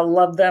 I'll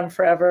love them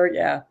forever.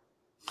 Yeah.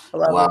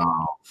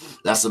 Wow,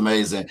 that's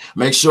amazing.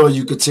 Make sure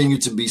you continue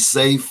to be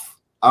safe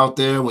out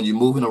there when you're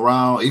moving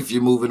around. If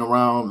you're moving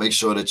around, make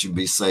sure that you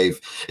be safe.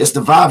 It's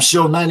the Vibe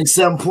Show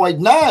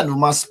 97.9 with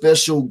my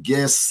special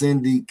guest,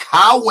 Cindy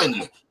Cowan.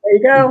 There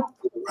you go.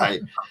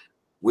 Right.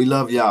 We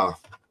love y'all.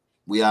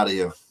 We out of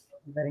here.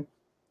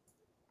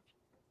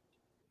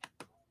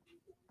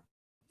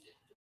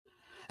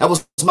 That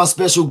was my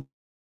special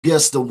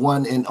guest, the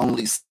one and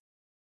only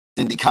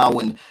Cindy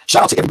Cowan.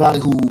 Shout out to everybody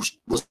who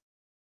was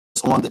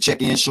on the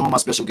check-in, showing my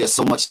special guest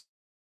so much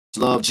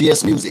love.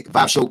 GS Music,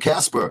 Vibe Show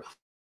Casper,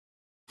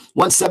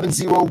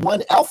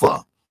 1701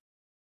 Alpha,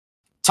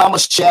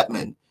 Thomas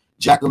Chapman,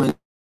 Jacqueline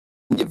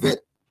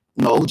Yvette,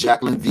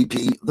 Jacqueline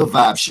VP, The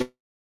Vibe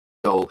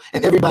Show,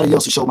 and everybody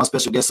else who showed my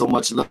special guest so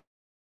much love.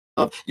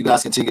 You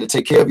guys continue to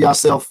take care of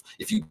yourself.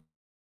 If you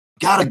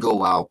gotta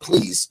go out,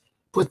 please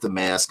put the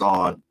mask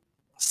on,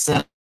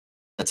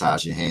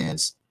 sanitize your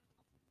hands,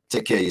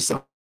 take care of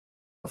yourself.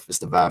 It's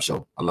the Vibe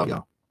Show. I love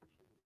y'all.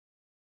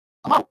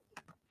 I'm out.